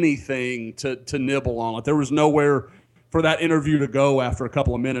anything to nibble on. Like there was nowhere for that interview to go after a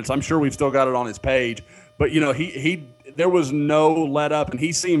couple of minutes. I'm sure we've still got it on his page, but he there was no let up, and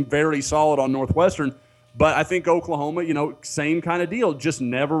he seemed very solid on Northwestern. But I think Oklahoma, same kind of deal, just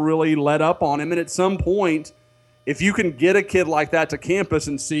never really let up on him. And at some point, if you can get a kid like that to campus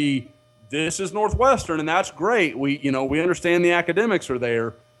and see this is Northwestern, and that's great. We understand the academics are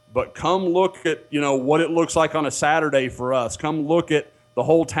there, but come look at, what it looks like on a Saturday for us. Come look at the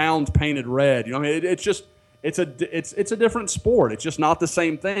whole town's painted red. It's a different sport. It's just not the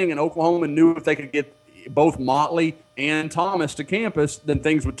same thing. And Oklahoma knew if they could get both Motley and Thomas to campus, then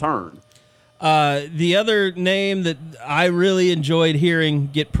things would turn. The other name that I really enjoyed hearing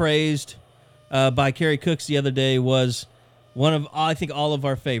get praised by Kerry Cooks the other day was one of, I think, all of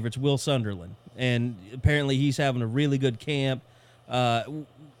our favorites, Will Sunderland. And apparently he's having a really good camp. And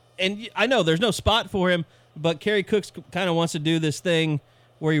I know there's no spot for him, but Kerry Cooks kind of wants to do this thing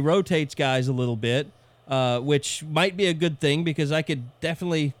where he rotates guys a little bit, which might be a good thing because I could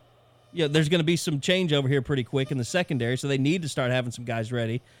definitely, there's going to be some change over here pretty quick in the secondary, so they need to start having some guys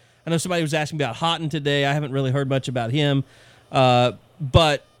ready. I know somebody was asking about Houghton today. I haven't really heard much about him.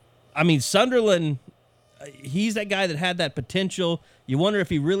 But, I mean, Sunderland, he's that guy that had that potential. You wonder if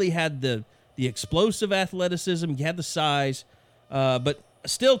he really had the explosive athleticism, he had the size. But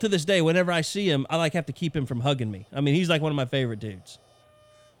still to this day, whenever I see him, I have to keep him from hugging me. I mean, he's like one of my favorite dudes.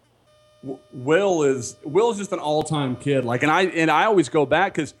 Will is just an all-time kid. And I always go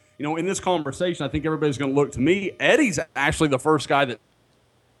back because, in this conversation, I think everybody's going to look to me. Eddie's actually the first guy that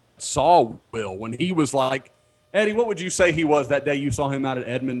saw Will when he was like, Eddie, what would you say he was that day you saw him out at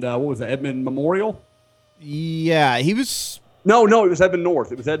Edmond? What was it, Edmond Memorial? Yeah, he was. No, it was Edmond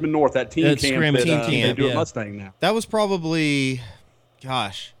North. It was Edmond North, that team camp that they do at Mustang now. That was probably,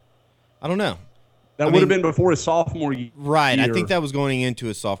 I don't know. That would have been before his sophomore year. Right, I think that was going into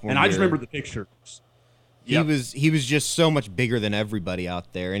his sophomore year. And I just remember the pictures. He was just so much bigger than everybody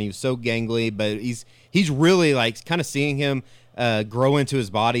out there, and he was so gangly. But he's really kind of seeing him grow into his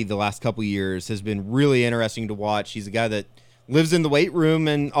body the last couple years has been really interesting to watch. He's a guy that lives in the weight room,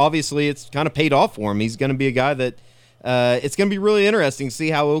 and obviously it's kind of paid off for him. He's going to be a guy that it's going to be really interesting to see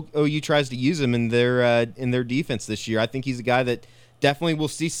how OU tries to use him in their defense this year. I think he's a guy that definitely will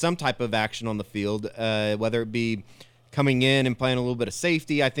see some type of action on the field, whether it be coming in and playing a little bit of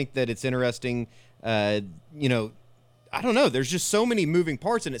safety. I think that it's interesting. I don't know. There's just so many moving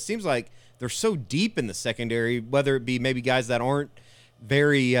parts, and it seems like they're so deep in the secondary, whether it be maybe guys that aren't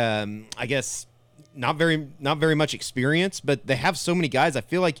very, not very much experience, but they have so many guys. I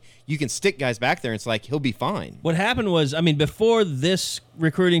feel like you can stick guys back there, and it's like he'll be fine. What happened was, before this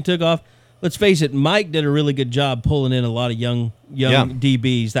recruiting took off, let's face it, Mike did a really good job pulling in a lot of young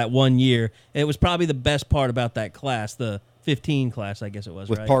DBs that one year. And it was probably the best part about that class, the 15 class, I guess it was,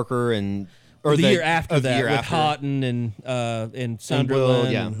 with right? Parker and the year after that, with Houghton and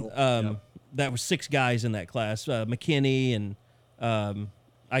Sunderland. And Will, that was 6 guys in that class. McKinney and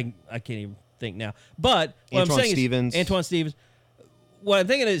I can't even think now. But what Antoine I'm saying Stevens. is Antoine Stevens. What I'm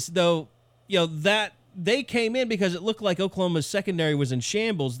thinking is, though, that they came in because it looked like Oklahoma's secondary was in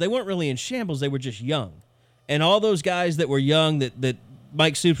shambles. They weren't really in shambles. They were just young. And all those guys that were young that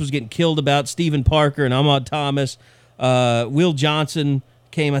Mike Stoops was getting killed about, Stephen Parker and Ahmad Thomas, Will Johnson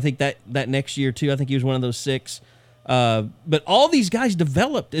came, I think, that next year, too. I think he was one of those 6. But all these guys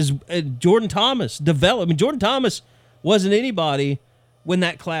developed as Jordan Thomas developed. Jordan Thomas wasn't anybody when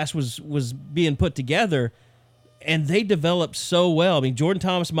that class was being put together, and they developed so well. Jordan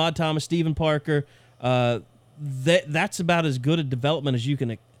Thomas, Ahmad Thomas, Stephen Parker, that's about as good a development as you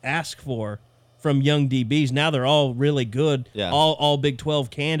can ask for from young DBs. Now they're all really good, all Big 12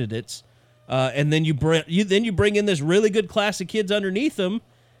 candidates. and then you bring in this really good class of kids underneath them,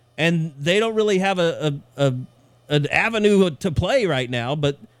 and they don't really have an avenue to play right now.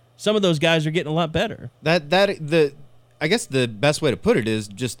 But some of those guys are getting a lot better. I guess the best way to put it is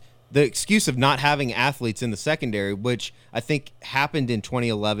just the excuse of not having athletes in the secondary, which I think happened in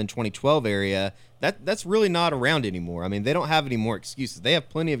 2011, 2012 area. That's really not around anymore. I mean, they don't have any more excuses. They have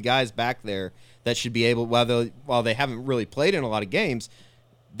plenty of guys back there that should be able, while they haven't really played in a lot of games,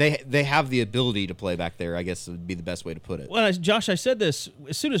 they have the ability to play back there, I guess would be the best way to put it. Well, Josh, I said this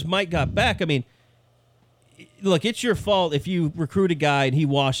as soon as Mike got back. I mean, look, it's your fault if you recruit a guy and he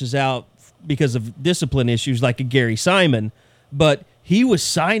washes out because of discipline issues like a Gary Simon, but he was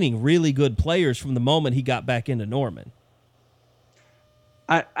signing really good players from the moment he got back into Norman.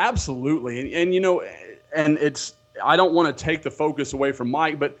 Absolutely. And I don't want to take the focus away from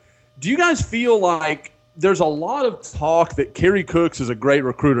Mike, but do you guys feel like there's a lot of talk that Kerry Cooks is a great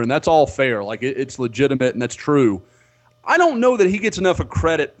recruiter, and that's all fair. Like, it's legitimate, and that's true. I don't know that he gets enough of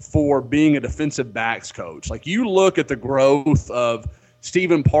credit for being a defensive backs coach. Like, you look at the growth of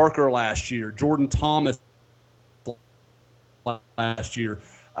Stephen Parker last year, Jordan Thomas last year.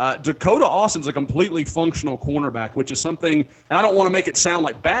 Dakota Austin's a completely functional cornerback, which is something, and I don't want to make it sound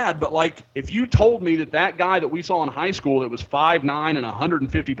like bad, but like if you told me that guy that we saw in high school that was 5'9" and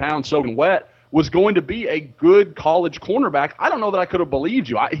 150 pounds soaking wet was going to be a good college cornerback, I don't know that I could have believed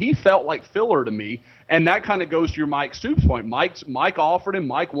you. He felt like filler to me, and that kind of goes to your Mike Stoops point. Mike offered him,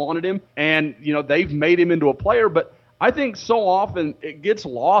 Mike wanted him, and they've made him into a player, but I think so often it gets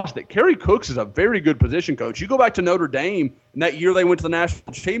lost that Kerry Cooks is a very good position coach. You go back to Notre Dame, and that year they went to the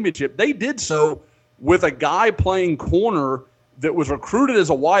national championship. They did so with a guy playing corner that was recruited as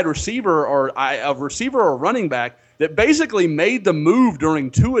a wide receiver or a running back that basically made the move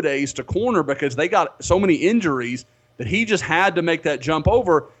during two-a-days to corner because they got so many injuries that he just had to make that jump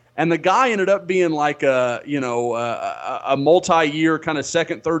over. And the guy ended up being like a multi-year kind of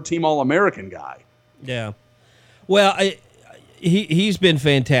second, third team All-American guy. Yeah. Well, he's been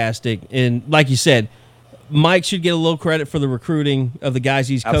fantastic, and like you said, Mike should get a little credit for the recruiting of the guys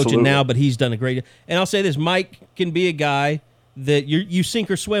he's coaching now, but he's done a great. And I'll say this: Mike can be a guy that you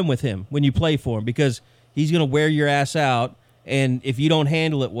sink or swim with him when you play for him because he's going to wear your ass out, and if you don't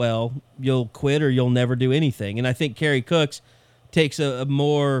handle it well, you'll quit or you'll never do anything. And I think Kerry Cooks takes a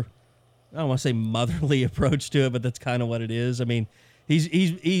more, I don't want to say motherly approach to it, but that's kind of what it is. I mean.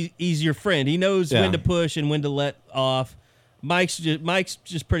 He's your friend. He knows when to push and when to let off. Mike's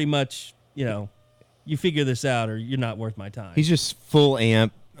just pretty much, you figure this out or you're not worth my time. He's just full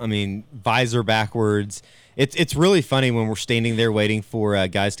amp. I mean, visor backwards. It's really funny when we're standing there waiting for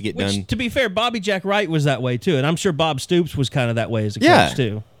guys to get done. To be fair, Bobby Jack Wright was that way too, and I'm sure Bob Stoops was kind of that way as a coach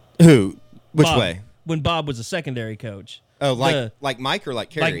too. Who? Which Bob, way? When Bob was a secondary coach. Oh, like Mike or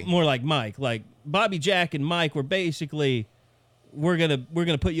like Kerry? More like Mike. Like Bobby Jack and Mike were basically. We're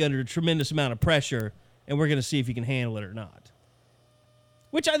gonna put you under a tremendous amount of pressure, and we're gonna see if you can handle it or not.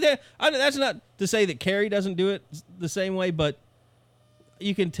 Which that's not to say that Kerry doesn't do it the same way, but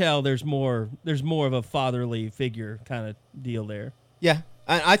you can tell there's more of a fatherly figure kind of deal there. Yeah,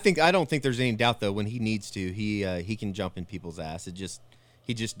 I don't think there's any doubt though when he needs to, he can jump in people's ass.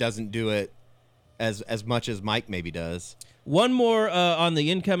 He just doesn't do it as much as Mike maybe does. One more on the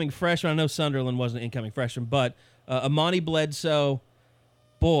incoming freshman. I know Sunderland wasn't an incoming freshman, but. Amani Bledsoe,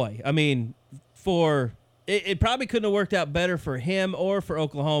 boy, I mean, it probably couldn't have worked out better for him or for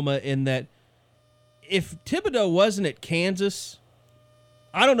Oklahoma in that if Thibodeau wasn't at Kansas,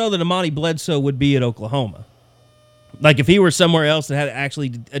 I don't know that Amani Bledsoe would be at Oklahoma. Like if he were somewhere else that had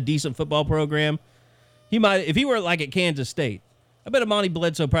actually a decent football program, he might. If he were like at Kansas State, I bet Amani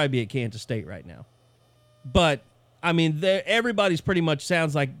Bledsoe would probably be at Kansas State right now. But I mean, everybody's pretty much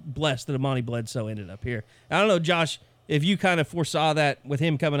sounds like blessed that Amani Bledsoe ended up here. I don't know, Josh, if you kind of foresaw that with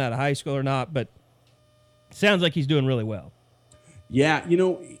him coming out of high school or not, but it sounds like he's doing really well. Yeah,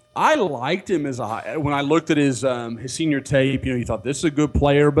 I liked him when I looked at his senior tape. You thought this is a good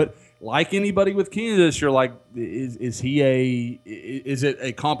player, but like anybody with Kansas, you're like, is it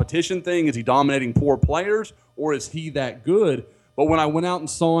a competition thing? Is he dominating poor players, or is he that good? But when I went out and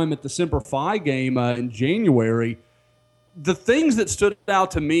saw him at the Semper Fi game in January. The things that stood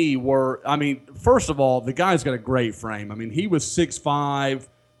out to me were, I mean, first of all, the guy's got a great frame. I mean, he was 6'5",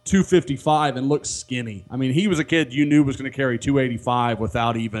 255, and looked skinny. I mean, he was a kid you knew was going to carry 285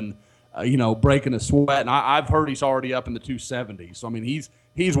 without even, breaking a sweat. And I've heard he's already up in the 270s. So, I mean,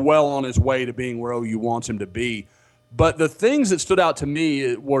 he's well on his way to being where OU wants him to be. But the things that stood out to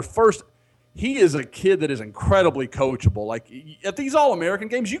me were, first, he is a kid that is incredibly coachable. Like, at these All-American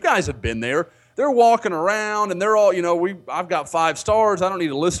games, you guys have been there. they're walking around and they're all, I've got 5 stars. I don't need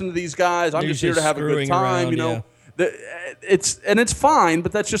to listen to these guys. I'm They're just here to have a good screwing time, around, yeah. It's fine,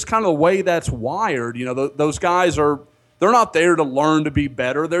 but that's just kind of the way that's wired. Those guys they're not there to learn to be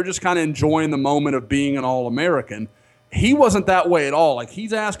better. They're just kind of enjoying the moment of being an All-American. He wasn't that way at all. Like,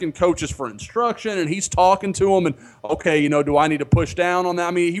 he's asking coaches for instruction and he's talking to them and, okay, do I need to push down on that?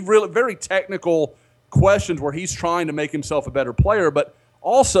 I mean, he really very technical questions where he's trying to make himself a better player, but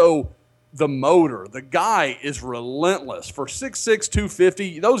also the motor. The guy is relentless. For 6'6",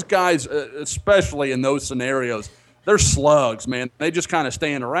 250, those guys, especially in those scenarios, they're slugs, man. They just kind of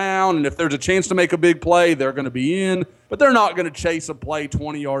stand around, and if there's a chance to make a big play, they're going to be in, but they're not going to chase a play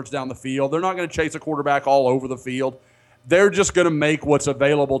 20 yards down the field. They're not going to chase a quarterback all over the field. They're just going to make what's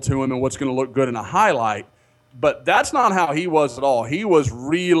available to him and what's going to look good in a highlight. But that's not how he was at all. He was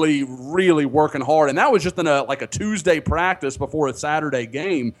really, really working hard, and that was just in a Tuesday practice before a Saturday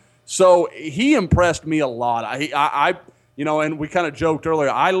game. So he impressed me a lot. And we kind of joked earlier.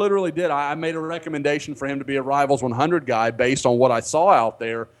 I literally did. I made a recommendation for him to be a Rivals 100 guy based on what I saw out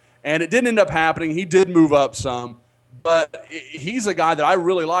there, and it didn't end up happening. He did move up some, but he's a guy that I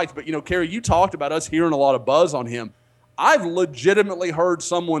really liked. But, Kerry, you talked about us hearing a lot of buzz on him. I've legitimately heard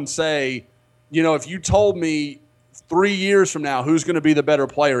someone say, if you told me 3 years from now who's going to be the better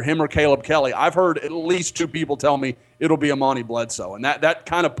player, him or Caleb Kelly, I've heard at least 2 people tell me it'll be Amani Bledsoe. And that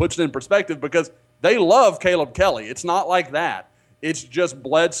kind of puts it in perspective because they love Caleb Kelly. It's not like that. It's just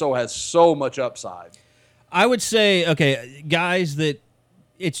Bledsoe has so much upside. I would say, okay, guys that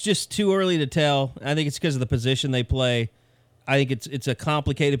it's just too early to tell. I think it's because of the position they play. I think it's a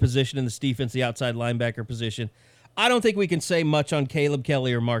complicated position in this defense, the outside linebacker position. I don't think we can say much on Caleb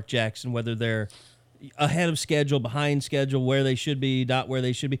Kelly or Mark Jackson, whether they're ahead of schedule, behind schedule, where they should be, not where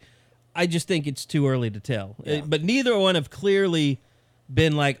they should be. I just think it's too early to tell. Yeah. But neither one have clearly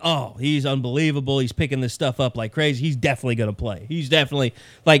been like, oh, he's unbelievable. He's picking this stuff up like crazy. He's definitely going to play. He's definitely,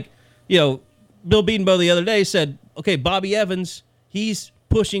 Bill Bedenbaugh the other day said, okay, Bobby Evans, he's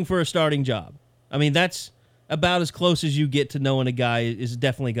pushing for a starting job. I mean, that's about as close as you get to knowing a guy is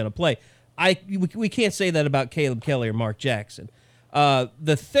definitely going to play. We can't say that about Caleb Kelly or Mark Jackson.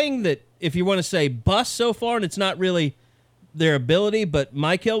 The thing that, if you want to say bust so far, and it's not really their ability, but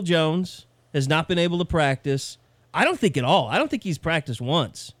Michael Jones has not been able to practice. I don't think at all. I don't think he's practiced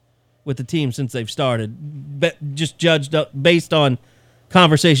once with the team since they've started, just judged up based on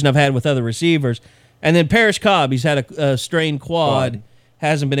conversation I've had with other receivers. And then Parrish Cobb, he's had a strained quad,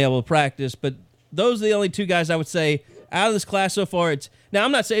 hasn't been able to practice. But those are the only 2 guys I would say out of this class so far. Now,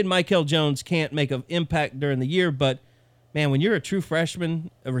 I'm not saying Michael Jones can't make an impact during the year, but, man, when you're a true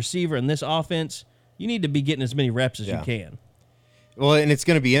freshman, a receiver in this offense, you need to be getting as many reps as you can. Well, and it's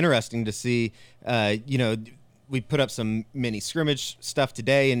going to be interesting to see, we put up some mini scrimmage stuff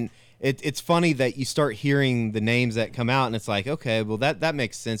today, and it's funny that you start hearing the names that come out, and it's like, okay, well, that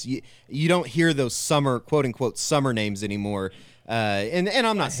makes sense. You don't hear those summer, quote-unquote, summer names anymore. And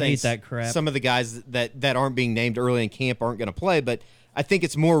I'm not saying that crap. Some of the guys that aren't being named early in camp aren't going to play, but I think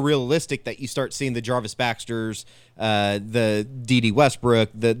it's more realistic that you start seeing the Jarvis Baxters, the D.D.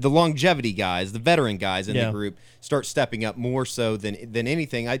 Westbrook, the longevity guys, the veteran guys in the group start stepping up more so than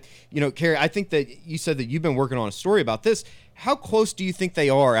anything. Kerry, I think that you said that you've been working on a story about this. How close do you think they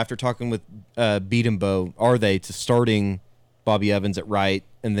are after talking with Bedenbaugh? Are they to starting Bobby Evans at right,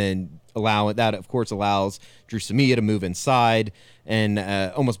 and then of course allows Drew Samia to move inside and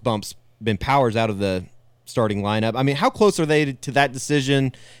almost bumps Ben Powers out of the starting lineup? I mean, how close are they to that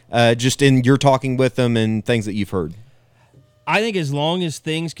decision, just in your talking with them and things that you've heard? I think as long as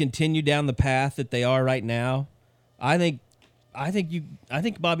things continue down the path that they are right now, I think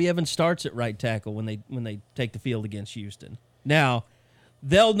Bobby Evans starts at right tackle when they take the field against Houston. Now,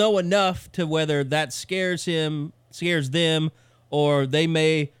 they'll know enough to whether that scares them, or they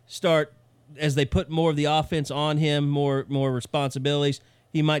may start, as they put more of the offense on him, more responsibilities,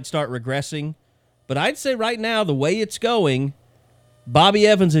 he might start regressing. But I'd say right now, the way it's going, Bobby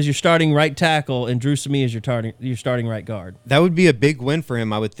Evans is your starting right tackle and Drew Samia is your starting right guard. That would be a big win for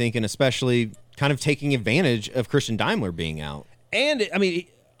him, I would think, and especially kind of taking advantage of Christian Daimler being out. And, I mean,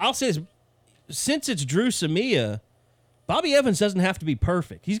 I'll say this, since it's Drew Samia, Bobby Evans doesn't have to be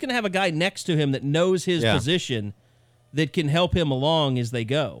perfect. He's going to have a guy next to him that knows his position that can help him along as they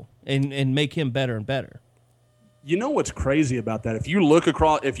go and make him better and better. You know what's crazy about that? If you look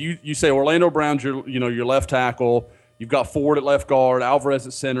across, if you say Orlando Brown's your left tackle, you've got Ford at left guard, Alvarez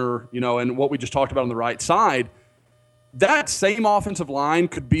at center, and what we just talked about on the right side, that same offensive line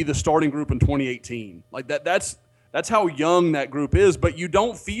could be the starting group in 2018. Like that's how young that group is, but you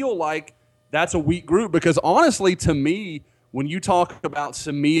don't feel like that's a weak group because honestly, to me, when you talk about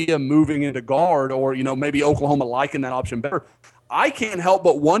Samia moving into guard, or maybe Oklahoma liking that option better, I can't help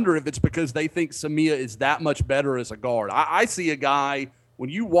but wonder if it's because they think Samia is that much better as a guard. I see a guy, when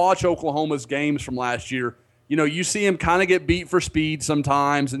you watch Oklahoma's games from last year, you see him kind of get beat for speed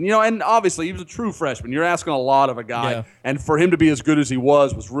sometimes. And, and obviously he was a true freshman. You're asking a lot of a guy. Yeah. And for him to be as good as he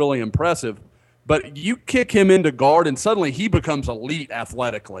was really impressive. But you kick him into guard and suddenly he becomes elite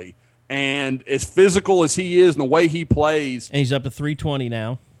athletically. And as physical as he is and the way he plays. And he's up to 320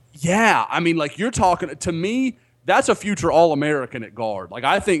 now. Yeah. I mean, like, you're talking, to me, that's a future All-American at guard. Like,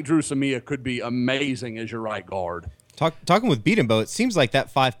 I think Drew Samia could be amazing as your right guard. Talking with Beatonbow, it seems like that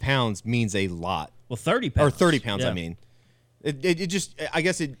 5 pounds means a lot. Well, 30 pounds. Or 30 pounds, yeah. I mean. It just, I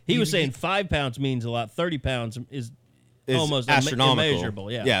guess it... He was saying 5 pounds means a lot. 30 pounds is almost astronomical. immeasurable.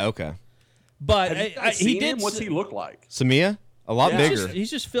 Yeah. Yeah, okay. But Have you guys he seen did. him? What's he look like? Samia? A lot bigger. He's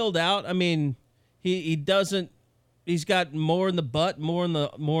just filled out. I mean, he doesn't. He's got more in the butt, more in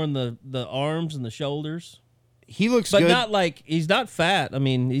the arms and the shoulders. He looks but good. Not like he's not fat. I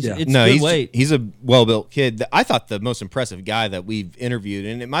mean, it's good he's, weight. He's a well-built kid. I thought the most impressive guy that we've interviewed,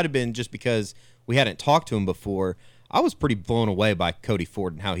 and it might have been just because we hadn't talked to him before, I was pretty blown away by Cody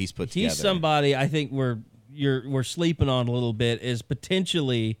Ford and how he's put together. He's somebody I think we're sleeping on a little bit. Is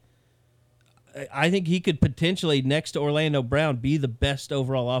potentially, I think he could potentially, next to Orlando Brown, be the best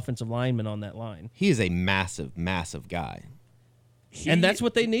overall offensive lineman on that line. He is a massive, massive guy. And that's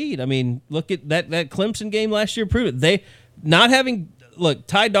what they need. I mean, look at that Clemson game last year proved it. They not having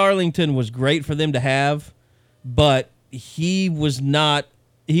Ty Darlington was great for them to have, but he was not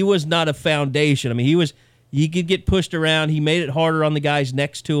a foundation. I mean, he could get pushed around. He made it harder on the guys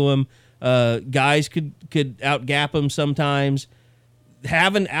next to him. Guys could outgap him sometimes.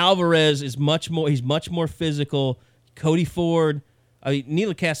 Having Alvarez is much more physical. Cody Ford, I mean,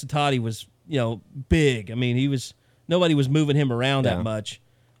 Neela Casatati was, big. I mean, nobody was moving him around that much.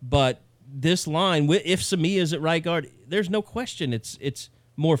 But this line, if Samia is at right guard, there's no question it's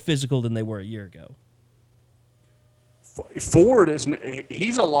more physical than they were a year ago. Ford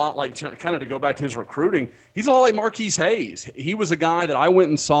he's a lot like, kind of to go back to his recruiting, he's a lot like Marquise Hayes. He was a guy that I went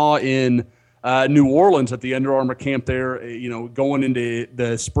and saw in New Orleans at the Under Armour camp there, going into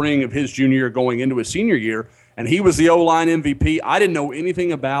the spring of his junior year, going into his senior year. And he was the O-line MVP. I didn't know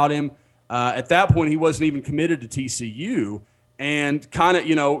anything about him. At that point, he wasn't even committed to TCU. And kind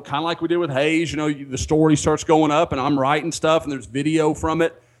of like we did with Hayes, the story starts going up and I'm writing stuff and there's video from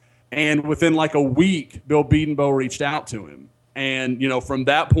it. And within like a week, Bill Beatonbow reached out to him. And, from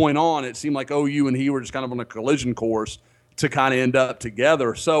that point on, it seemed like OU and he were just kind of on a collision course to kind of end up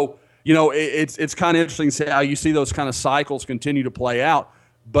together. So, it's kind of interesting to see how you see those kind of cycles continue to play out.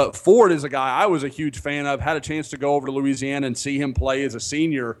 But Ford is a guy I was a huge fan of, had a chance to go over to Louisiana and see him play as a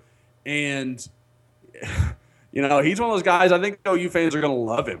senior. And, he's one of those guys, I think OU fans are going to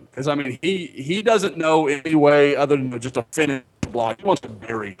love him. Because, I mean, he doesn't know any way other than just a finish block. He wants to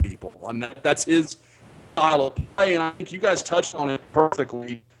bury people. I mean, that's his style of play. And I think you guys touched on it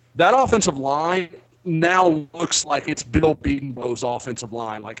perfectly. That offensive line now looks like it's Bill Beatonbow's offensive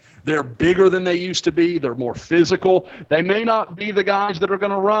line. Like, they're bigger than they used to be. They're more physical. They may not be the guys that are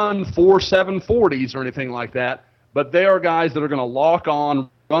going to run 4.7 40s or anything like that, but they are guys that are going to lock on,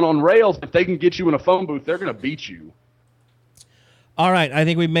 run on rails. If they can get you in a phone booth, they're going to beat you. All right, I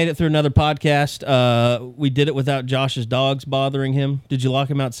think we've made it through another podcast. We did it without Josh's dogs bothering him. Did you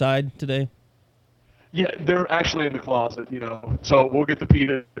lock him outside today? Yeah, they're actually in the closet, So we'll get the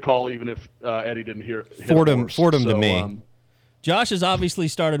PETA call even if Eddie didn't hear. Fordham to me. Josh has obviously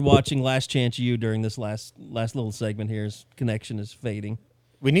started watching Last Chance U during this last little segment here. His connection is fading.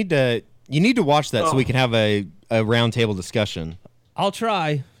 You need to watch that so we can have a roundtable discussion. I'll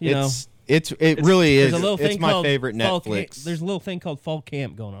try. It really is. It's my favorite Netflix. There's a little thing called Fall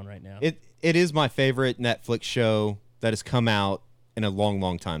Camp going on right now. It is my favorite Netflix show that has come out in a long,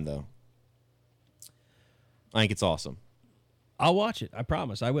 long time, though. I think it's awesome. I'll watch it. I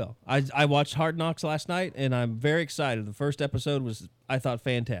promise. I will. I watched Hard Knocks last night, and I'm very excited. The first episode was, I thought,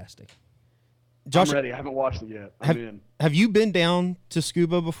 fantastic. Josh, I'm ready. I haven't watched it yet. I'm in. Have you been down to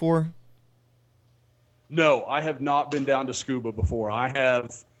Scuba before? No, I have not been down to Scuba before. I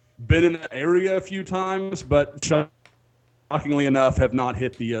have been in that area a few times, but shockingly enough, have not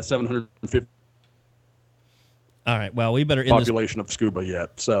hit the 750 All right. Well, we better end population of Scuba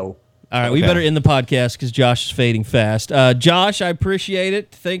yet. So. All right, we better end the podcast because Josh is fading fast. Josh, I appreciate it.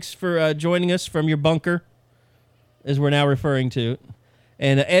 Thanks for joining us from your bunker, as we're now referring to it.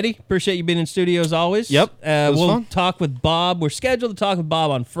 And Eddie, appreciate you being in studio as always. Yep, it was we'll fun. talk with Bob. We're scheduled to talk with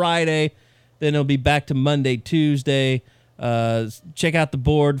Bob on Friday. Then it'll be back to Monday, Tuesday. Check out the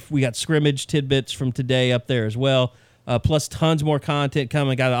board. We got scrimmage tidbits from today up there as well. plus tons more content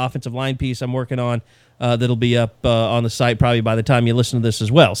coming. Got an offensive line piece I'm working on that'll be up on the site probably by the time you listen to this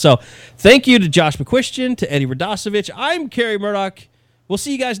as well. So thank you to Josh McCuistion, to Eddie Radosevich. I'm Kerry Murdoch. We'll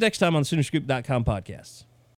see you guys next time on the SoonerScoop.com podcast.